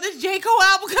hyped about this J. Cole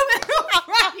album coming out on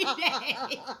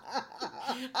Friday.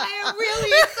 I am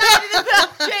really excited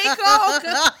about J. Cole.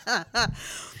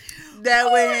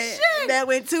 That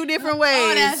went two different ways.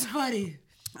 Oh, that's funny.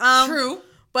 True.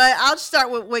 But I'll start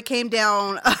with what came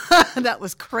down. That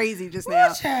was crazy just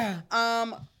now.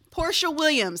 Portia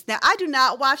Williams. Now, I do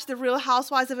not watch The Real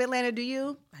Housewives of Atlanta. Do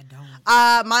you? I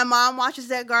don't. My mom watches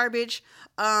that garbage.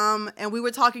 And we were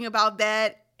talking about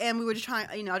that. And we were just trying,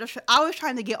 I was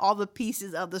trying to get all the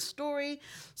pieces of the story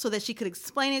so that she could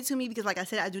explain it to me because, like I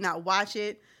said, I do not watch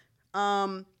it.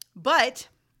 But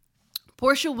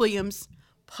Portia Williams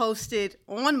posted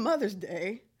on Mother's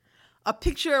Day a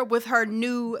picture with her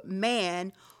new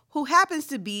man who happens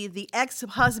to be the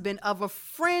ex-husband of a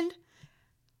friend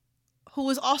who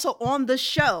was also on the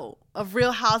show of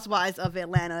Real Housewives of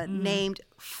Atlanta named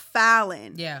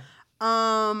Fallon. Yeah.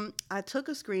 I took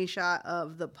a screenshot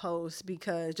of the post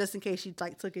because just in case she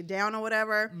took it down or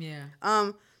whatever.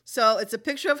 Yeah. So it's a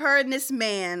picture of her and this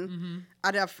man.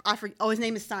 I forget. Oh, his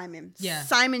name is Simon. Yeah.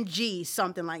 Simon G,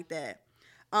 something like that.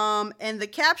 And the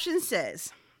caption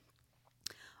says,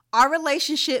 "Our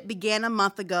relationship began a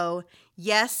month ago.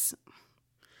 Yes,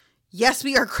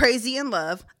 we are crazy in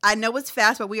love. I know it's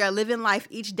fast, but we are living life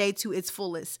each day to its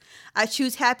fullest. I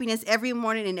choose happiness every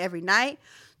morning and every night,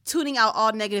 tuning out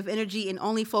all negative energy and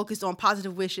only focused on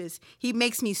positive wishes. He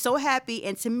makes me so happy,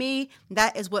 and to me,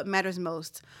 that is what matters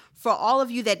most. For all of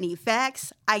you that need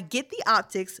facts, I get the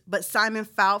optics, but Simon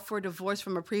filed for divorce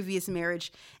from a previous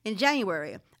marriage in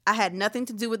January. I had nothing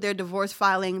to do with their divorce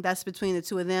filing. That's between the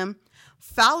two of them.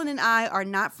 Fallon and I are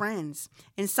not friends,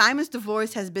 and Simon's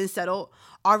divorce has been settled.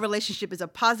 Our relationship is a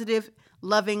positive,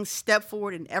 loving step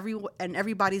forward in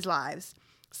everybody's lives.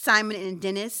 Simon and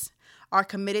Dennis are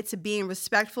committed to being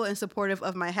respectful and supportive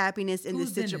of my happiness in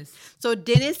this situation." So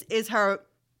Dennis is her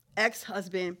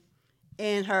ex-husband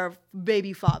and her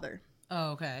baby father.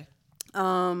 Oh, okay.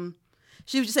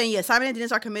 She was just saying, yeah, Simon and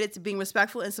Dennis are committed to being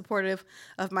respectful and supportive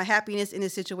of my happiness in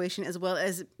this situation, as well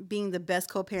as being the best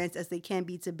co-parents as they can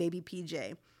be to baby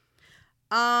PJ.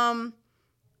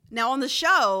 Now on the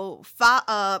show,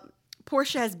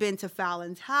 Portia has been to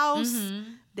Fallon's house.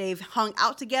 They've hung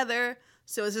out together.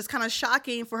 So it's just kind of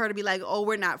shocking for her to be like, oh,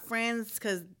 we're not friends,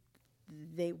 because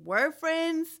they were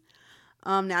friends.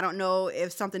 Now I don't know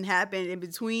if something happened in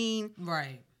between.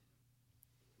 Right.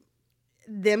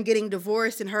 Them getting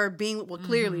divorced and her being, well,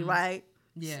 clearly, right?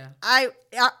 Yeah.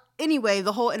 Anyway,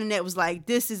 the whole internet was like,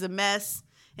 this is a mess,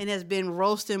 and has been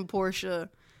roasting Portia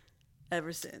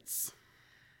ever since.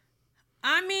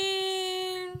 I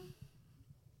mean,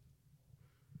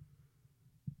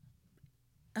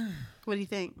 what do you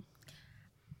think?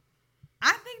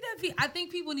 I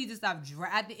think people need to stop.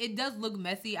 It does look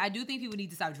messy. I do think people need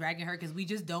to stop dragging her because we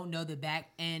just don't know the back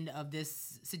end of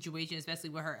this situation, especially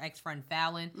with her ex-friend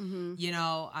Fallon. You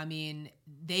know, I mean,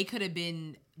 they could have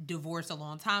been divorced a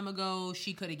long time ago.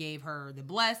 She could have gave her the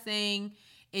blessing.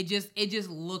 It just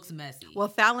looks messy. Well,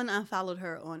 Fallon unfollowed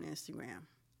her on Instagram.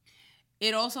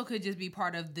 It also could just be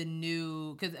part of the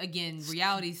new, because again,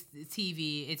 reality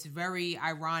TV, it's very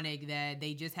ironic that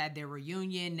they just had their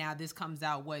reunion. Now this comes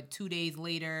out, 2 days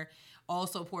later.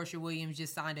 Also, Portia Williams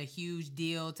just signed a huge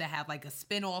deal to have like a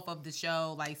spinoff of the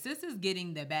show. Like, sis is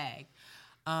getting the bag.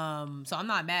 So I'm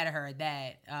not mad at her at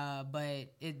that.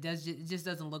 But it just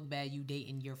doesn't look bad you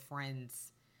dating your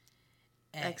friend's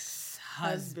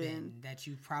ex-husband that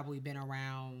you've probably been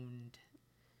around.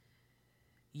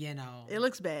 You know, it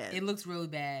looks bad. It looks really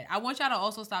bad. I want y'all to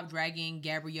also stop dragging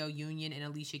Gabrielle Union and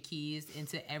Alicia Keys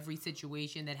into every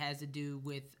situation that has to do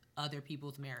with other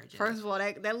people's marriages. First of all,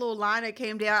 that little line that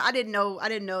came down, I didn't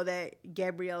know that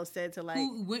Gabrielle said to like.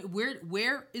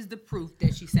 Where is the proof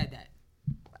that she said that?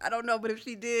 I don't know, but if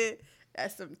she did,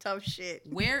 that's some tough shit.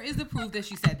 Where is the proof that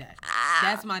she said that?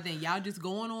 That's my thing. Y'all just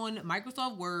going on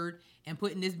Microsoft Word and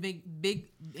putting this big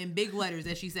letters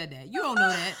that she said that. You don't know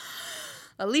that.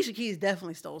 Alicia Keys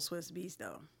definitely stole Swiss Beats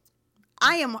though.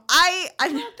 I don't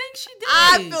think she did.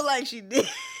 I feel like she did.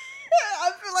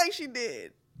 I feel like she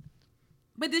did.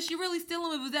 But did she really steal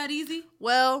him? It was that easy?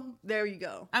 Well, there you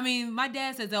go. I mean, my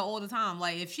dad says that all the time.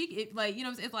 Like, if it's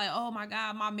like, oh my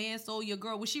God, my man stole your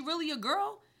girl. Was she really your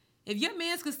girl? If your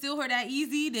mans could steal her that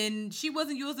easy, then she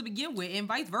wasn't yours to begin with, and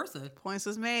vice versa. Points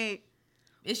was made.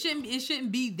 It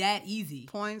shouldn't be that easy.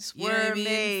 Points you were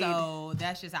made. So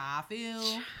that's just how I feel.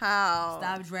 How?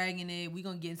 Stop dragging it. We're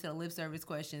gonna get into the lip service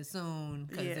question soon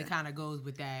because it kind of goes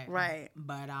with that. Right.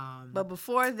 But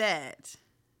before that,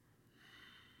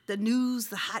 the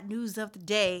hot news of the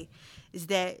day is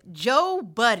that Joe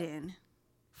Budden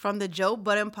from the Joe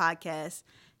Budden podcast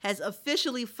has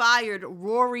officially fired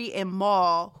Rory and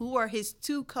Mal, who are his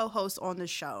two co-hosts on the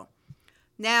show.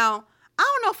 Now, I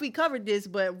don't know if we covered this,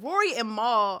 but Rory and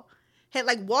Mal had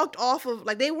like walked off of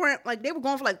they were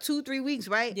going for like 2-3 weeks,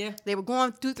 right? Yeah. They were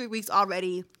going 2-3 weeks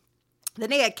already. Then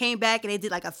they had came back and they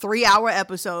did like a 3-hour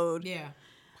episode. Yeah.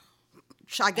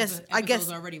 I guess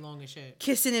already long as shit.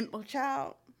 Kissing and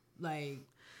child. Like,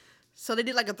 so they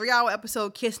did like a 3-hour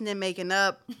episode kissing and making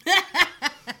up.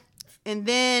 And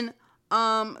then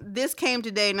this came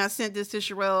today and I sent this to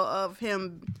Sherelle of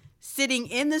him sitting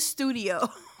in the studio.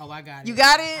 Oh, I got it. You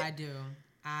got it? I do.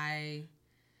 I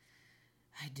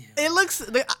do. It looks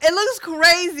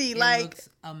crazy. It looks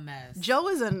a mess. Joe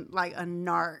is a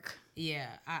narc. Yeah,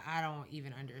 I don't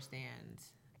even understand.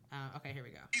 Okay, here we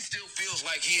go. He still feels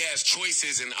like he has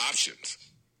choices and options.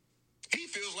 He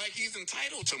feels like he's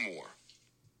entitled to more.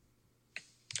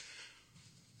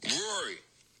 Rory,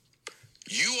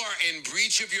 you are in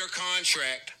breach of your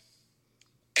contract,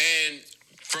 and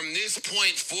from this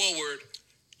point forward,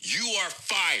 you are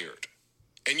fired,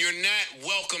 and you're not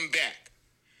welcome back.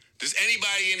 Does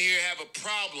anybody in here have a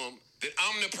problem that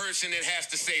I'm the person that has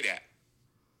to say that?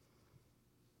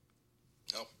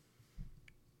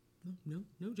 No.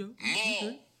 No, Joe.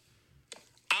 Mo,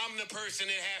 I'm the person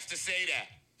that has to say that.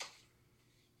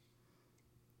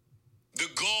 The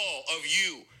gall of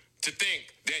you to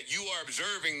think that you are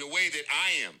observing the way that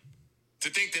I am, to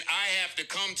think that I have to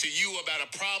come to you about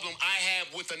a problem I have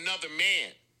with another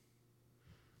man.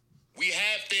 We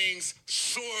have things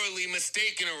sorely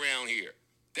mistaken around here.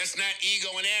 That's not ego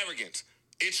and arrogance.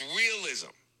 It's realism.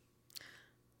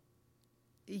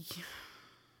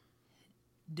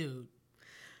 Dude.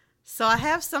 So I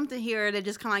have something here that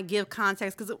just kind of give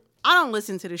context because I don't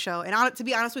listen to the show. And to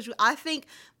be honest with you, I think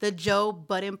the Joe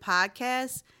Budden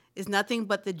podcast is nothing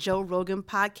but the Joe Rogan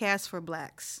podcast for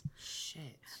blacks.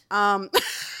 Shit.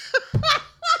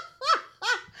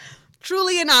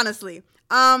 Truly and honestly.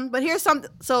 But here's something.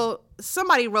 So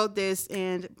somebody wrote this,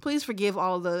 and please forgive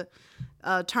all the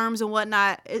terms and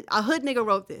whatnot. A hood nigga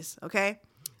wrote this, okay?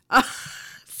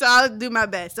 So I'll do my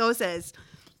best. So it says,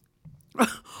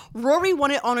 Rory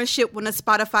wanted ownership when the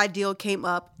Spotify deal came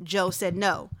up. Joe said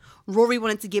no. Rory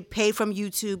wanted to get paid from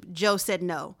YouTube. Joe said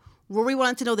no. Rory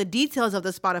wanted to know the details of the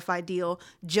Spotify deal.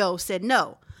 Joe said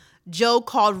no. Joe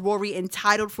called Rory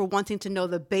entitled for wanting to know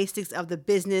the basics of the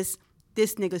business.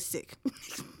 This nigga's sick.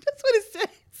 That's what it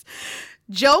says.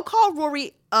 Joe called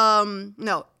Rory,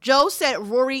 Joe said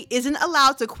Rory isn't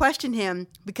allowed to question him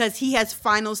because he has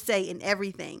final say in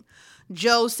everything.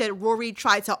 Joe said Rory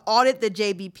tried to audit the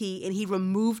JBP and he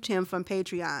removed him from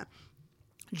Patreon.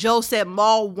 Joe said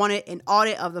Mal wanted an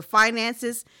audit of the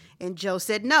finances and Joe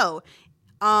said no.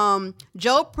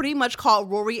 Joe pretty much called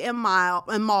Rory and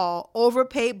Mal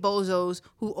overpaid bozos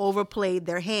who overplayed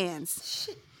their hands.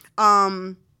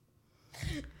 And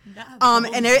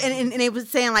it was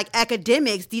saying like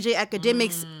DJ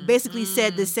Academics basically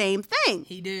said the same thing.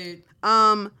 He did.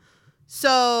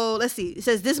 So let's see. It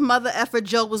says this mother effer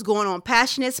Joe was going on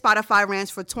passionate Spotify rants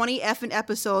for 20 effing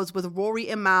episodes with Rory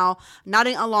and Mal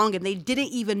nodding along, and they didn't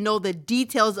even know the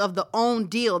details of the own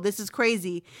deal. This is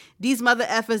crazy. These mother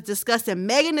effers discussing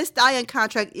Megan Thee Stallion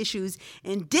contract issues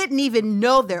and didn't even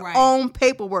know their own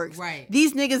paperwork. Right.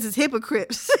 These niggas is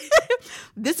hypocrites.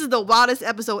 This is the wildest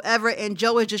episode ever, and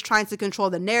Joe is just trying to control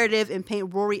the narrative and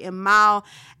paint Rory and Mal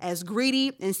as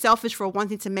greedy and selfish for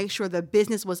wanting to make sure the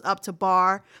business was up to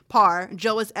par.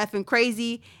 Joe is effing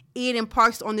crazy. Ian and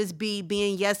Parks on this beat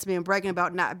being yes men, bragging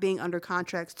about not being under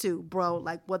contracts too. Bro,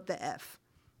 like, what the F?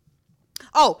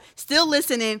 Oh, still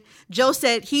listening. Joe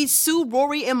said he'd sue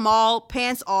Rory and Mal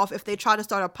pants off if they try to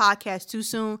start a podcast too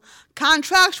soon.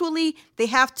 Contractually, they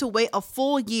have to wait a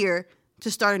full year to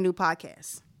start a new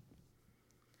podcast.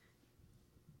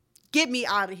 Get me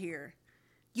out of here.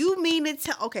 You mean to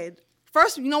tell... Okay,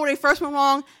 first, you know where they first went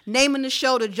wrong? Naming the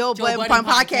show the Joe Budden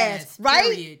Podcast.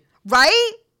 Right? Period.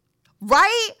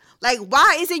 Right? Like,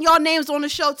 why isn't y'all names on the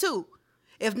show too?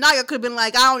 If not, you could have been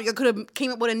like, you could have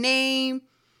came up with a name...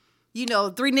 You know,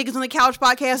 3 Niggas on the Couch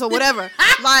podcast or whatever.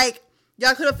 Like,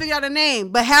 y'all could have figured out a name.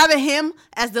 But having him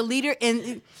as the leader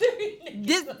in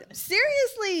this,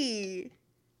 seriously.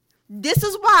 This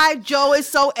is why Joe is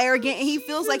so arrogant and he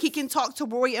feels like he can talk to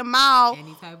Rory and Mal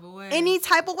any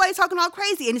type of way, talking all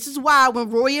crazy. And this is why when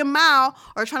Rory and Mal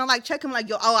are trying to like check him like,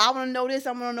 yo, oh, I want to know this,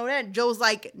 I want to know that. Joe's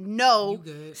like, no,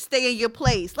 stay in your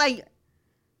place. Like,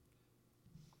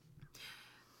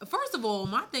 first of all,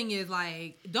 my thing is,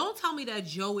 like, don't tell me that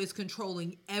Joe is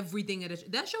controlling everything.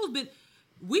 That show's been,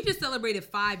 we just celebrated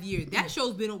 5 years. That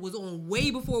show's was on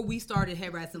way before we started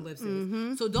Head Rats and Lipsticks.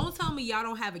 Mm-hmm. So don't tell me y'all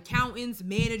don't have accountants,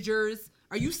 managers.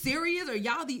 Are you serious?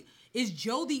 Is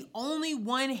Joe the only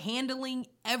one handling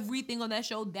everything on that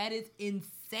show? That is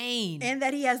insane. And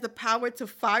that he has the power to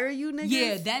fire you niggas?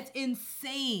 Yeah, that's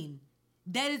insane.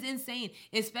 That is insane.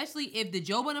 Especially if the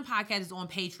Joe Budden podcast is on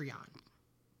Patreon.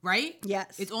 Right?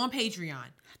 Yes. It's on Patreon.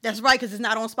 That's right, because it's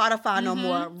not on Spotify no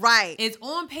more. Right. It's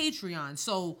on Patreon.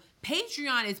 So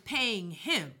Patreon is paying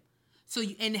him.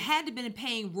 And it had to been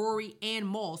paying Rory and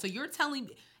Mal. So you're telling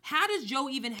me, how does Joe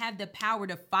even have the power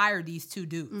to fire these two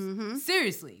dudes? Mm-hmm.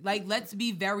 Seriously. Like, let's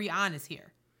be very honest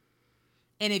here.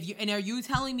 And are you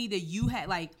telling me that you had,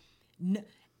 like,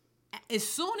 as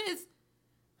soon as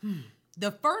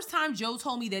the first time Joe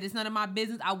told me that it's none of my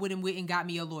business, I went and got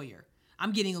me a lawyer.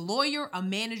 I'm getting a lawyer, a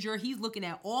manager. He's looking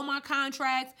at all my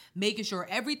contracts, making sure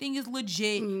everything is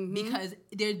legit because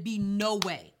there'd be no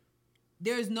way.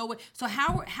 There's no way. So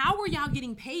how are y'all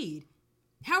getting paid?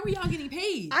 How are y'all getting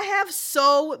paid? I have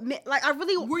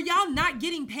Were y'all not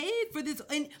getting paid for this?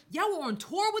 And y'all were on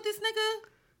tour with this nigga?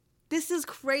 This is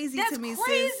crazy to me, That's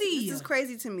crazy. Sis. This is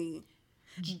crazy to me.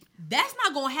 That's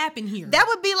not gonna happen here. That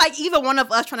would be like either one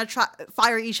of us trying to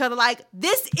fire each other. Like,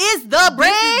 this is the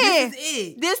brand.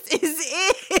 This is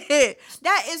it.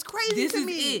 That is crazy to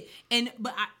me. This is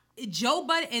it. Joe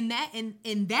Budden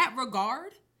in that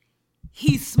regard,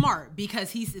 he's smart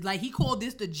because he's like, he called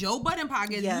this the Joe Budden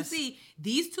podcast. Yes. You see,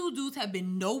 these two dudes have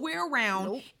been nowhere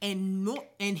around,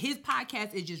 and his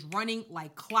podcast is just running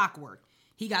like clockwork.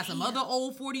 He got some other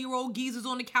old 40-year-old geezers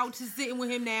on the couch sitting with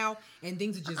him now, and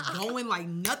things are just going like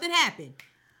nothing happened.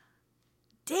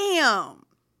 Damn.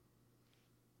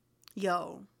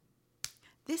 Yo.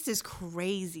 This is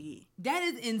crazy. That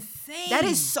is insane. That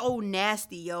is so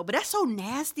nasty, yo. But that's so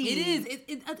nasty. It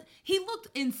is. He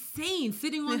looked insane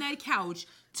sitting on that couch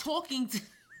talking to...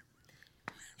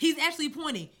 He's actually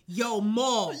pointing. Yo,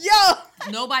 Mal. Yo.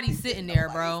 Nobody's sitting there,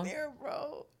 bro. Nobody's there,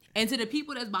 bro. And to the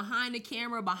people that's behind the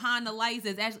camera, behind the lights,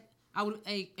 that's actually...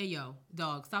 Hey, yo,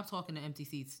 dog, stop talking to empty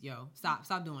seats, yo. Stop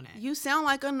doing that. You sound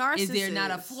like a narcissist. Is there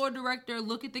not a floor director?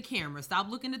 Look at the camera. Stop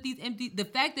looking at these empty... The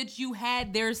fact that you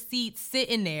had their seats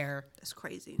sitting there... That's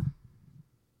crazy.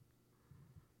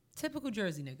 Typical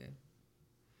Jersey nigga.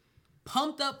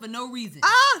 Pumped up for no reason.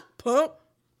 Pump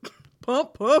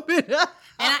it up.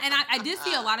 And I did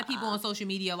see a lot of people on social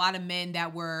media, a lot of men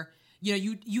that were... You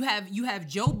know, you have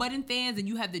Joe Budden fans and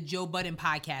you have the Joe Budden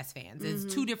podcast fans.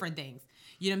 It's two different things.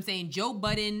 You know what I'm saying? Joe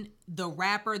Budden, the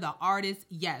rapper, the artist,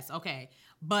 yes, okay.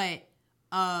 But,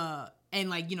 and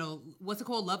like, you know, what's it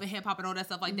called? Love and hip hop and all that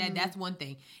stuff like that. That's one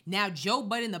thing. Now, Joe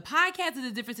Budden, the podcast is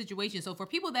a different situation. So for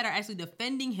people that are actually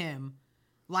defending him,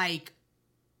 like,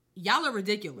 y'all are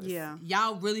ridiculous. Yeah.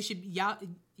 Y'all really should,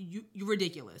 you're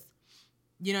ridiculous.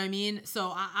 You know what I mean?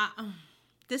 So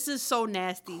this is so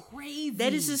nasty. Crazy.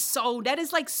 That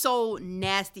is like so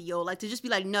nasty, yo. Like to just be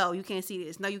like, no, you can't see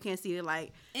this. No, you can't see it.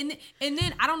 Like, and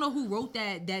then I don't know who wrote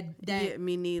that. Yeah,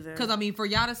 me neither. Because I mean, for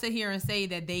y'all to sit here and say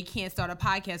that they can't start a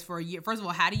podcast for a year. First of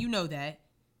all, how do you know that?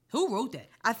 Who wrote that?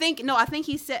 I think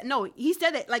he said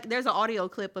that, like, there's an audio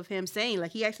clip of him saying,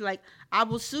 like, he actually, like, I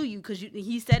will sue you because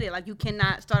he said it, like, you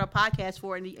cannot start a podcast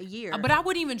for a year. But I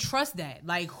wouldn't even trust that.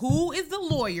 Like, who is the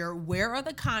lawyer? Where are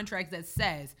the contracts that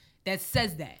says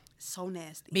that? So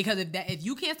nasty. Because if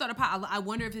you can't start a podcast, I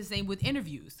wonder if it's the same with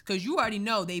interviews. Because you already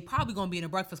know they probably going to be in a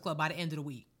Breakfast Club by the end of the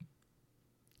week.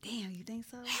 Damn, you think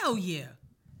so? Hell yeah.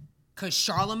 Cause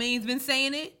Charlemagne's been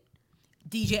saying it.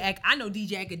 I know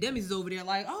DJ Academics is over there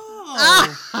like,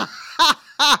 oh.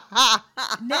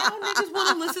 Now niggas want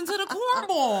to listen to the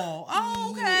cornball. Oh,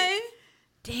 okay.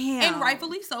 Damn. And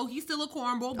rightfully so. He's still a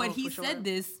cornball, but he for said sure.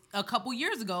 this a couple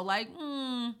years ago. Like,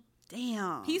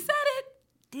 Damn. he said it.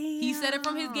 Damn. He said it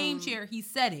from his game chair. He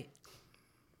said it.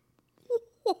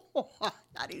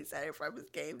 I didn't say it from his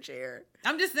game chair.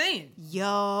 I'm just saying.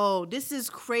 Yo, this is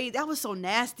crazy. That was so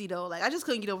nasty though. Like I just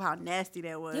couldn't get over how nasty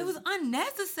that was. It was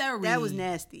unnecessary. That was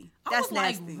nasty. I That's was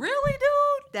like, nasty. really,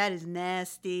 dude? That is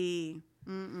nasty.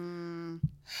 Mm-mm.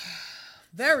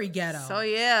 Very ghetto. So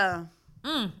yeah.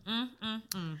 All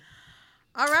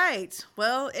right.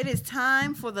 Well, it is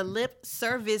time for the lip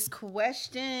service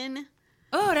question.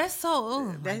 Oh, that's so.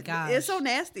 Oh my gosh. It's so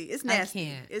nasty. It's nasty. I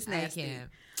can't. It's nasty. I can't.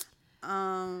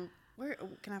 Where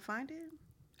can I find it?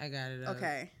 I got it. Up.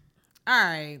 Okay. All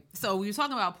right. So we were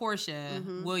talking about Portia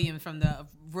Williams from the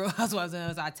Real Housewives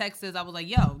of Texas. I was like,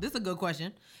 yo, this is a good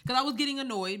question. Because I was getting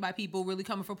annoyed by people really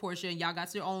coming for Portia, and y'all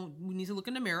got your own, we need to look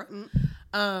in the mirror.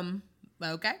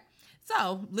 Okay.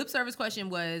 So, lip service question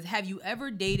was, have you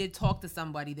ever talked to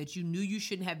somebody that you knew you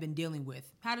shouldn't have been dealing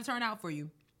with? How'd it turn out for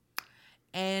you?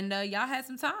 And y'all had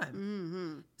some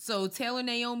time. So, Taylor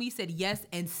Naomi said yes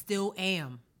and still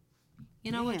am.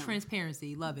 You know what?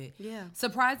 Transparency. Love it. Yeah.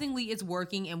 Surprisingly, it's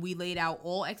working, and we laid out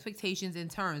all expectations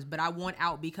and terms, but I want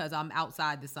out because I'm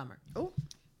outside this summer. Oh.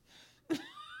 I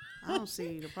don't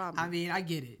see the problem. I mean, I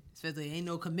get it. Especially ain't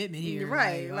no commitment here. You're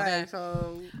right. Like,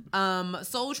 okay. Right. So.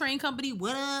 Soul Train Company,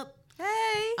 what up?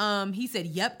 Hey. He said,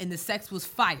 yep, and the sex was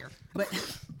fire. But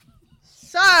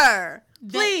Sir,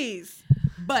 please.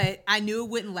 But I knew it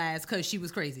wouldn't last because she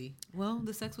was crazy. Well,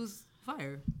 the sex was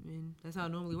fire. I mean, that's how it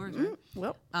normally works, right?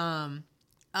 Well.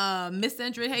 Miss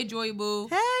Centric, hey Joy Boo.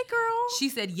 Hey girl. She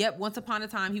said, yep, once upon a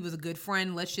time he was a good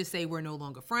friend. Let's just say we're no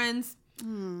longer friends.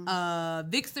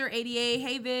 Vixter88,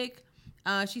 hey Vic.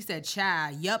 She said,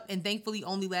 "Chai, yup," and thankfully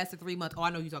only lasted 3 months. Oh, I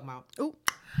know who you're talking about. Ooh.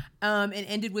 And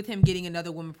ended with him getting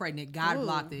another woman pregnant. God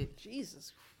blocked it.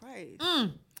 Jesus Christ.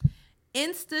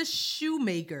 Insta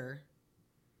Shoemaker.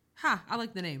 Ha, I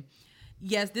like the name.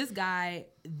 Yes, this guy,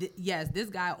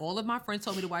 all of my friends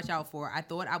told me to watch out for. I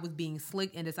thought I was being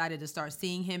slick and decided to start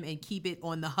seeing him and keep it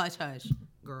on the hush-hush.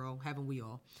 Girl, haven't we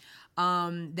all?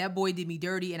 That boy did me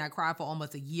dirty and I cried for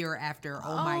almost a year after.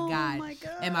 Oh my God.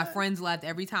 And my friends left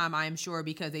every time, I am sure,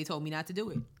 because they told me not to do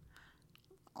it.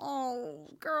 Oh,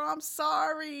 girl, I'm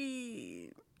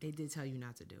sorry. They did tell you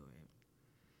not to do it.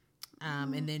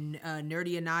 And then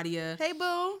Nerdia Nadia. Hey,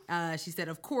 boo. She said,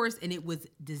 of course, and it was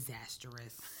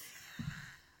disastrous.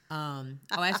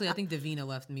 Actually, I think Davina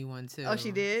left me one too. Oh,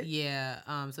 she did? Yeah.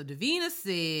 So Davina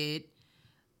said,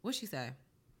 what'd she say?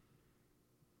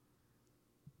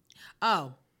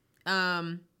 Oh,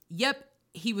 yep,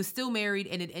 he was still married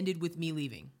and it ended with me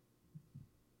leaving.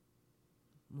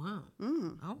 Wow.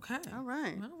 Okay. All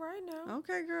right. All right now.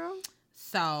 Okay, girl.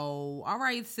 So, all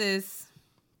right, sis.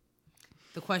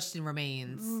 The question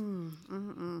remains.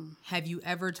 Have you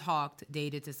ever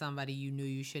dated to somebody you knew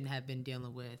you shouldn't have been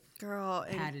dealing with? Girl.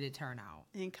 How did it turn out?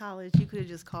 In college, you could have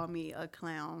just called me a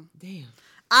clown. Damn.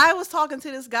 I was talking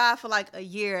to this guy for like a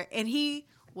year, and he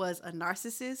was a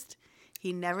narcissist.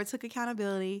 He never took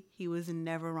accountability. He was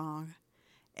never wrong.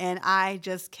 And I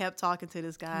just kept talking to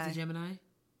this guy. He's a Gemini?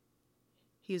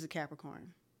 He was a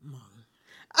Capricorn. Mom.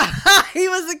 He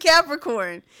was a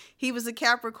Capricorn. He was a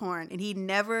Capricorn. And he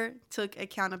never took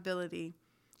accountability.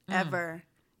 Ever.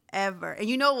 Ever. And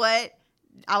you know what?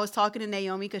 I was talking to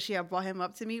Naomi because she had brought him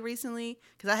up to me recently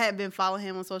because I hadn't been following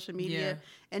him on social media. Yeah.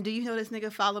 And do you know this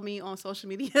nigga followed me on social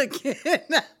media again?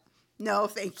 No,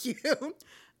 thank you.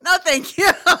 No, thank you.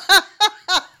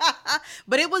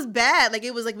 But it was bad. Like,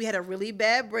 it was like we had a really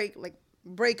bad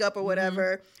breakup or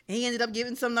whatever. And he ended up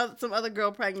getting some other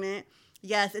girl pregnant.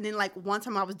 Yes. And then, like, one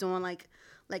time I was doing, like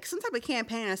some type of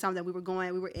campaign or something. We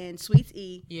were in Suites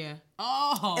E. Yeah.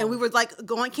 Oh. And we were, like,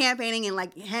 going campaigning and,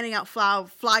 like, handing out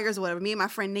flyers or whatever, me and my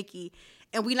friend Nikki.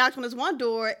 And we knocked on this one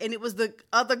door, and it was the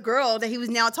other girl that he was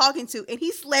now talking to. And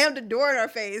he slammed the door in our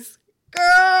face.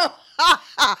 Girl!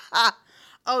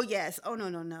 Oh, yes. Oh,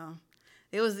 no.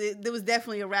 There was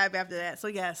definitely a wrap after that. So,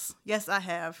 yes. Yes, I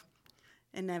have.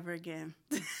 And never again.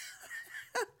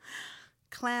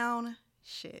 Clown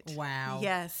shit. Wow.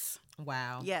 Yes.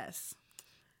 Wow. Yes.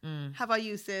 How about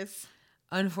you, sis?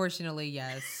 Unfortunately,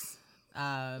 yes.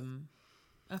 A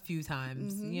few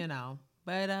times, you know.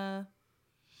 But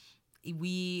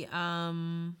we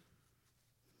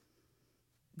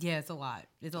yeah, it's a lot.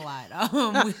 It's a lot.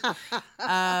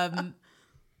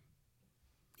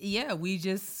 Yeah, we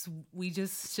just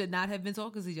should not have been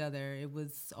talking to each other. It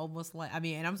was almost like, I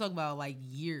mean, and I'm talking about like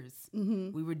years.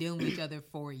 Mm-hmm. We were dealing with each other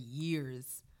for years,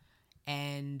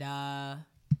 and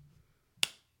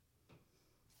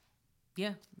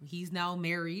yeah, he's now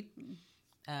married.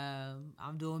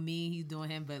 I'm doing me, he's doing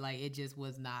him, but like it just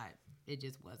wasn't.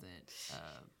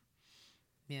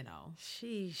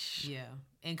 Sheesh. Yeah,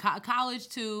 and college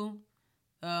too.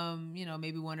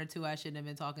 Maybe one or two I shouldn't have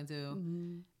been talking to.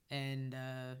 Mm-hmm. And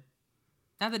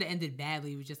not that it ended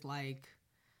badly, it was just like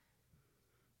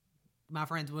my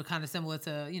friends were kind of similar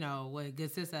to, what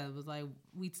Good Sis said. It was like,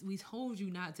 we told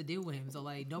you not to deal with him. So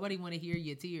like nobody want to hear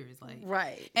your tears. Like,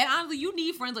 right. And honestly, you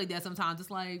need friends like that sometimes. It's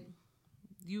like,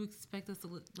 you expect us to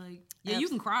like, yeah, you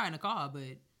can cry in a car, but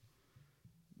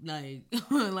like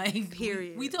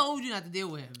period. We told you not to deal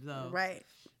with him. So right.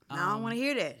 Now I don't want to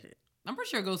hear that shit. I'm pretty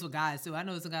sure it goes for guys too. I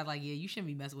know some guys like, yeah, you shouldn't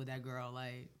be messing with that girl.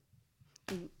 Like,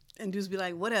 and dudes be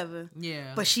like, whatever.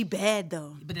 Yeah. But she bad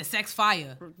though. But the Sex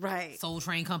Fire. Right. Soul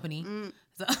Train Company.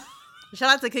 So. Shout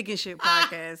out to Kicking Shit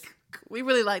podcast. We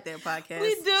really like that podcast.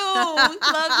 We do. We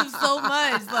love them so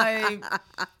much. Like,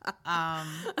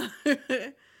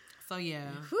 so yeah.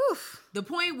 Whew. The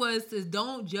point was to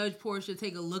don't judge Portia.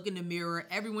 Take a look in the mirror.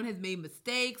 Everyone has made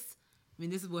mistakes. I mean,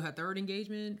 this is what, her third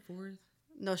engagement? Fourth?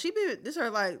 No, this is her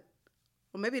like,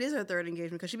 well, maybe it is her third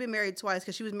engagement because she's been married twice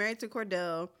because she was married to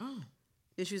Cordell. Oh.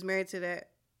 Then she was married to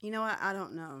that. You know what? I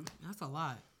don't know. That's a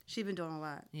lot. She's been doing a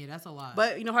lot. Yeah, that's a lot.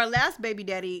 But her last baby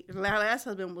daddy, her last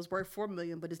husband was worth $4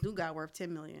 million, but this new guy worth $10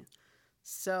 million.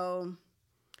 So,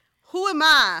 who am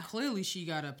I? Clearly, she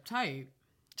got uptight.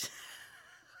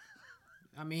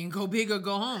 I mean, go big or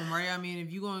go home, right? I mean,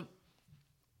 if you're gonna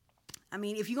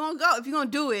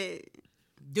do it,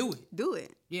 do it. Do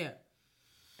it. Yeah.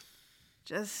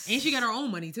 And she got her own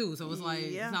money too, so it's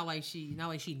like yeah. it's not like she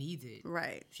needs it.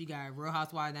 Right. She got Real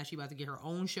Housewives, now she about to get her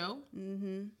own show.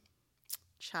 Mm-hmm.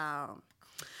 Child.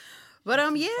 But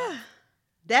yeah,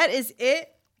 that is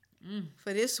it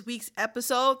for this week's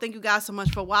episode. Thank you guys so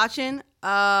much for watching.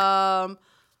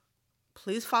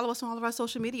 Please follow us on all of our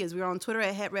social medias. We're on Twitter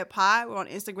at HeadRapPod. We're on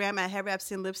Instagram at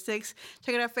HeadRapsandLipsticks.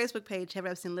 Check out our Facebook page, Head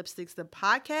and Lipsticks, the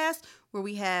podcast, where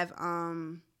we have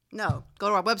go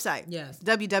to our website. Yes.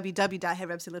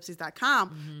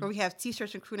 www.headrapsandlipsticks.com, where we have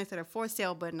t-shirts and crew necks that are for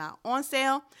sale but not on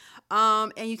sale.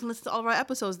 And you can listen to all of our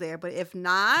episodes there. But if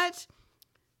not,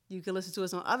 you can listen to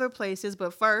us on other places.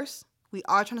 But first, we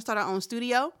are trying to start our own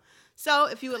studio. So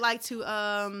if you would like to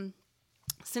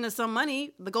send us some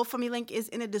money, the GoFundMe link is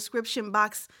in the description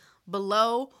box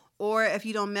below. Or if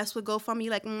you don't mess with GoFundMe,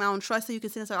 like I don't trust it, you can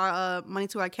send us our money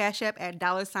to our Cash App at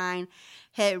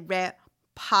 $HeadRapPod.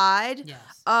 Yes.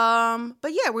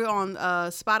 But yeah, we're on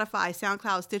Spotify,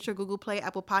 SoundCloud, Stitcher, Google Play,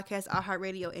 Apple Podcasts,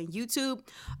 iHeartRadio, and YouTube.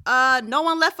 No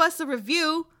one left us a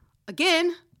review.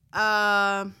 Again,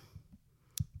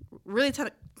 really,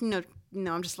 I'm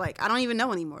just like, I don't even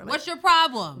know anymore. Like, what's your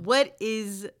problem? What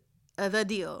is the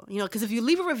deal? Because if you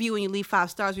leave a review and you leave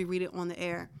 5 stars, we read it on the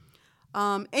air.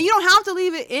 And you don't have to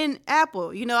leave it in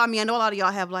Apple. I know a lot of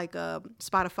y'all have like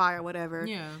Spotify or whatever.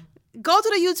 Yeah. Go to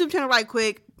the YouTube channel right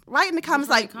quick. Write in the comments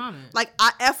like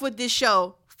I F with this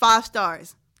show, 5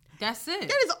 stars. That's it.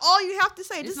 That is all you have to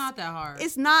say. It's not that hard.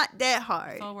 It's not that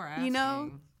hard. That's all we're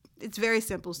asking. It's very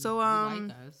simple. So you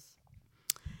like us.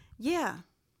 Yeah.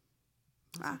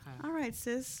 Okay. All right,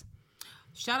 sis.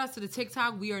 Shout out to the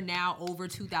TikTok. We are now over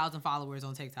 2,000 followers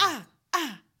on TikTok.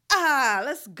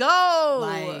 Let's go.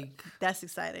 Like, that's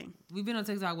exciting. We've been on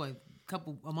TikTok, a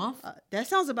month? That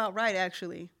sounds about right,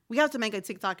 actually. We have to make a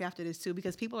TikTok after this, too,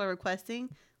 because people are requesting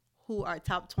who our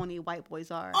top 20 white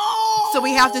boys are. Oh! So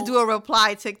we have to do a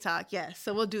reply TikTok. Yes.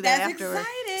 So we'll do that afterwards.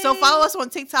 Exciting. So follow us on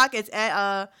TikTok. It's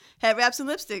at Head Wraps and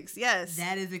Lipsticks. Yes.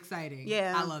 That is exciting.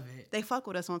 Yeah. I love it. They fuck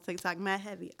with us on TikTok. Mad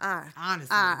heavy.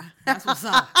 Honestly. That's what's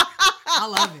up. I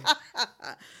love it.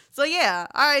 So yeah.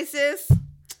 All right, sis.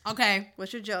 Okay.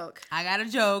 What's your joke? I got a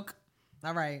joke.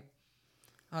 All right.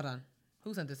 Hold on.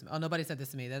 Who sent this to me? Oh, nobody sent this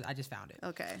to me. I just found it.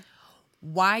 Okay.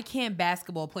 Why can't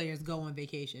basketball players go on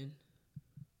vacation?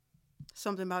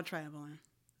 Something about traveling.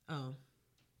 Oh.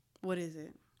 What is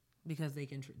it? Because they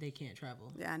can't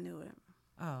travel. Yeah, I knew it.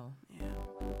 Oh. Yeah.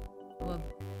 Well.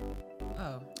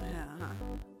 Oh. Yeah.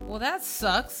 Well, that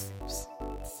sucks.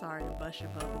 Sorry to bust your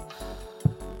bubble.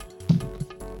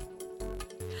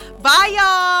 Bye,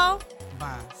 y'all.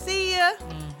 Bye. See ya.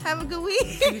 Have a good week.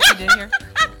 See what you did here?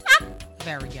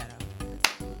 Very ghetto.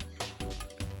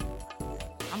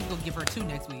 I'm gonna give her 2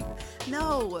 next week.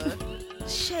 No.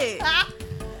 Shit.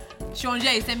 Sean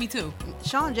J, send me 2.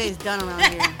 Sean J's done around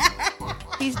here.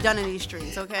 He's done in these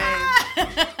streets, okay?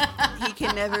 He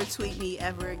can never tweet me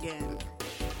ever again.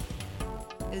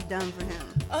 is done for him.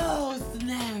 Oh,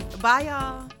 snap. Bye,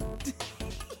 y'all.